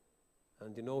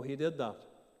 And you know, he did that.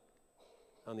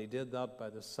 And he did that by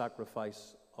the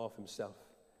sacrifice of himself.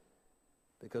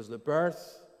 Because the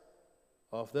birth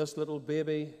of this little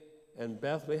baby in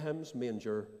Bethlehem's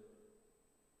manger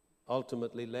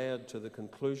ultimately led to the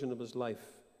conclusion of his life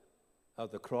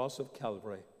at the cross of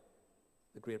Calvary,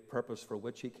 the great purpose for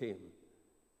which he came.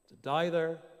 To die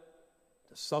there,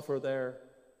 to suffer there,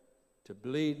 to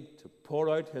bleed, to pour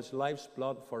out his life's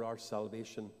blood for our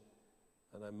salvation.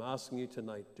 And I'm asking you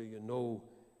tonight, do you know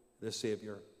the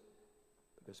Savior?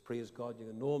 Because praise God, you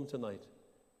can know him tonight,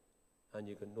 and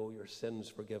you can know your sins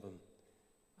forgiven,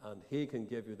 and he can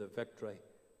give you the victory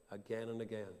again and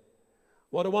again.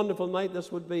 What a wonderful night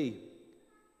this would be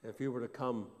if you were to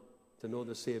come to know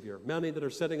the Savior. Many that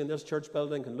are sitting in this church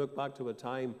building can look back to a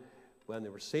time when they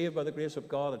were saved by the grace of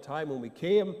God, a time when we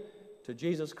came to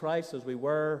Jesus Christ as we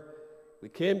were. We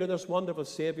came to this wonderful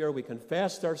Savior. We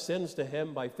confessed our sins to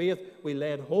him by faith. We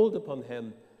laid hold upon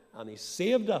him, and he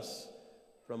saved us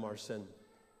from our sin.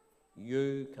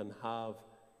 You can have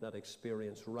that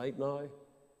experience right now,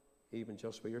 even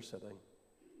just where you're sitting.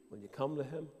 When you come to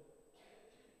him,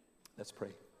 let's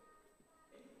pray.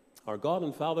 Our God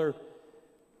and Father,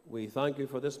 we thank you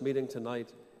for this meeting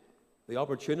tonight, the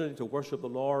opportunity to worship the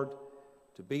Lord,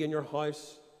 to be in your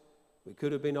house. We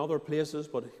could have been other places,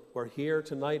 but we're here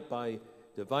tonight by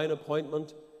divine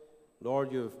appointment.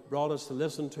 Lord, you've brought us to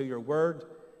listen to your word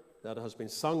that has been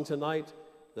sung tonight,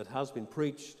 that has been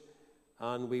preached.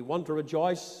 And we want to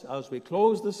rejoice as we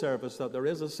close the service that there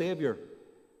is a Savior,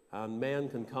 and men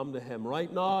can come to him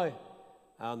right now,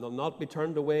 and they'll not be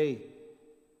turned away.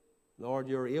 Lord,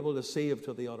 you're able to save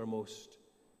to the uttermost.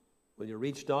 Will you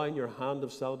reach down your hand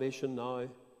of salvation now,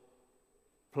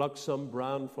 pluck some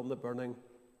brand from the burning,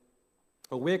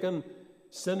 awaken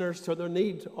sinners to their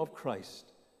need of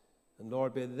Christ. And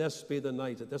Lord, may this be the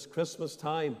night at this Christmas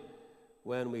time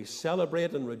when we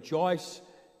celebrate and rejoice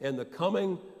in the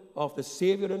coming of the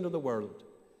Savior into the world,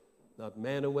 that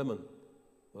men and women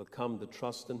will come to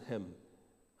trust in him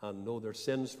and know their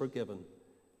sins forgiven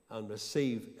and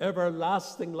receive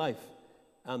everlasting life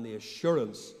and the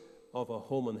assurance of a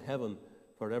home in heaven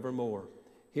forevermore.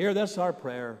 Hear this our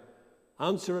prayer.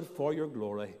 Answer it for your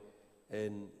glory.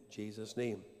 In Jesus'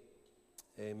 name,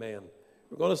 amen.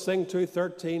 We're going to sing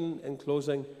 213 in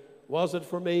closing. Was it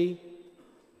for me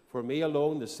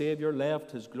alone, the Savior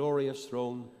left his glorious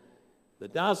throne? The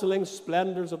dazzling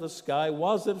splendors of the sky,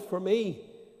 was it for me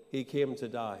he came to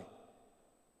die?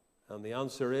 And the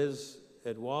answer is,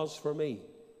 it was for me.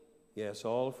 Yes,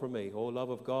 all for me. O love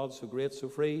of God, so great, so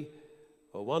free,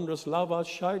 O wondrous love, I'll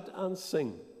shout and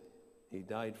sing. He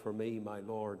died for me, my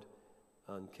Lord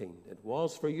and King. It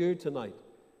was for you tonight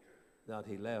that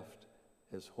he left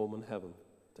his home in heaven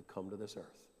to come to this earth.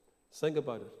 Sing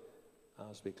about it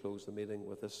as we close the meeting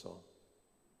with this song.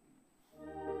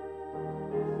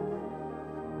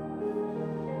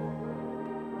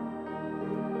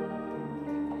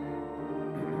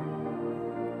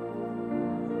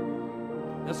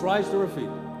 Let's rise to our feet.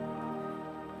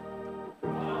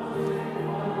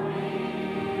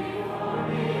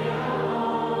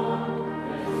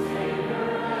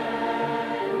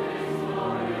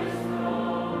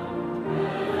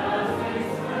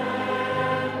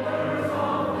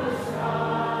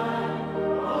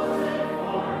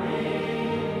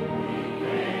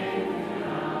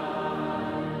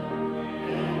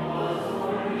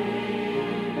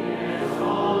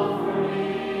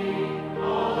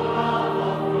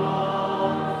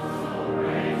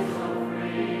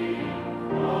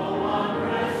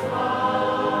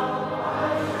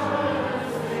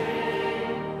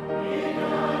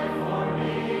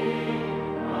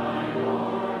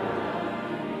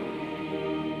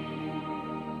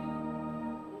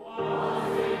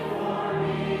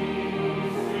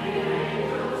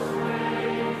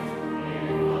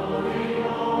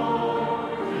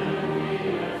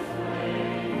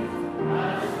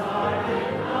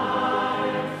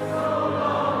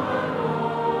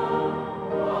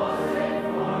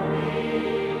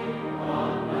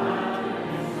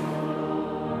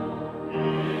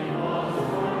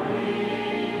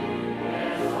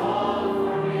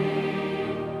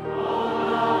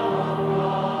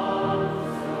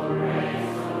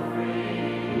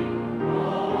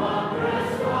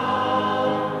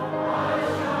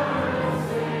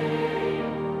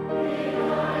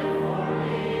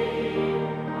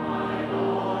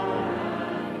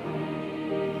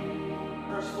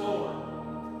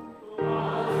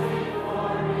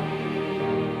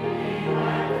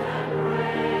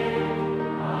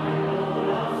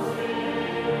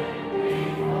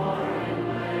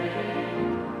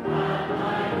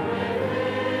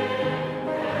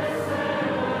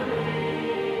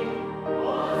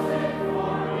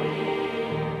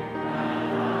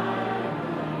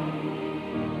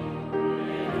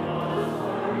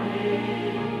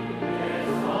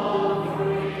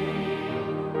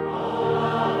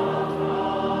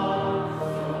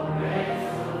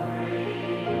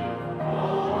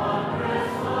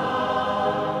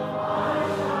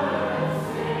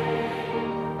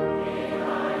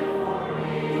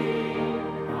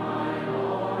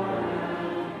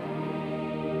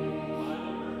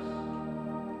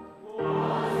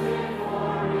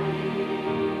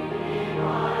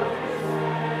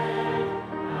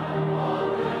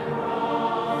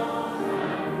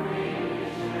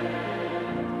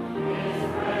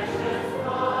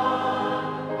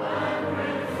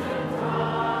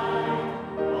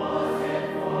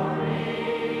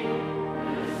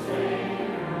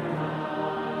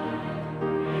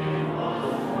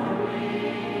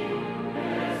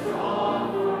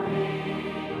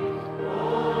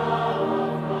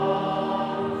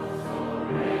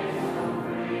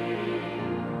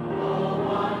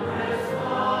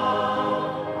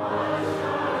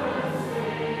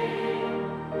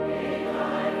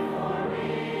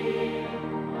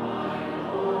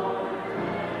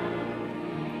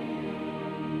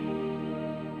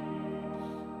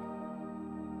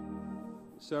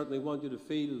 certainly want you to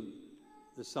feel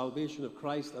the salvation of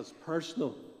Christ as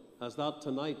personal as that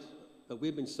tonight that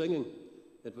we've been singing.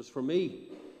 It was for me.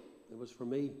 It was for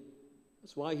me.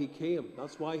 That's why he came.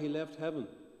 That's why he left heaven.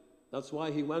 That's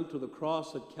why he went to the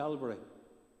cross at Calvary.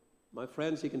 My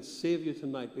friends, he can save you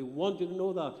tonight. We want you to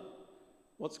know that.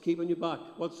 What's keeping you back?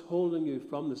 What's holding you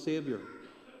from the Saviour?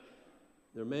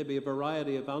 There may be a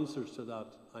variety of answers to that,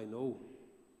 I know.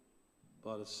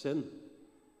 But it's sin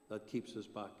that keeps us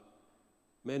back.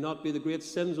 May not be the great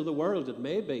sins of the world. It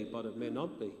may be, but it may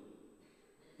not be.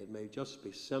 It may just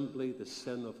be simply the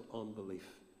sin of unbelief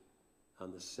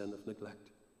and the sin of neglect.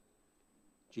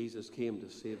 Jesus came to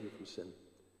save you from sin.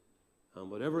 And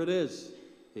whatever it is,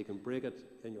 he can break it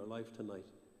in your life tonight,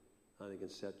 and he can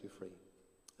set you free.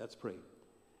 Let's pray.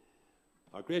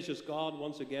 Our gracious God,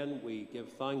 once again, we give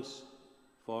thanks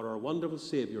for our wonderful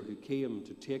Saviour who came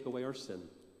to take away our sin.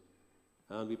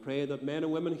 And we pray that men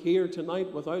and women here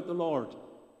tonight without the Lord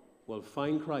will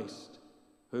find Christ,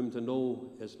 whom to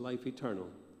know is life eternal.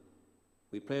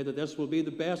 We pray that this will be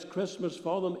the best Christmas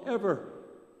for them ever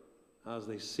as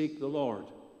they seek the Lord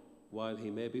while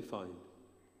he may be found.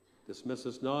 Dismiss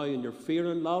us now in your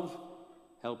fear and love.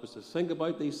 Help us to think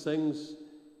about these things.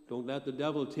 Don't let the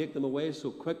devil take them away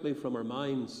so quickly from our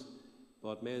minds,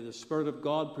 but may the Spirit of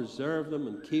God preserve them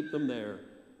and keep them there,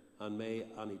 and may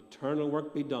an eternal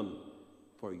work be done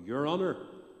for your honour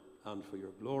and for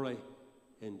your glory,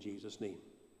 in Jesus' name.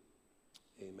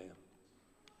 Amen.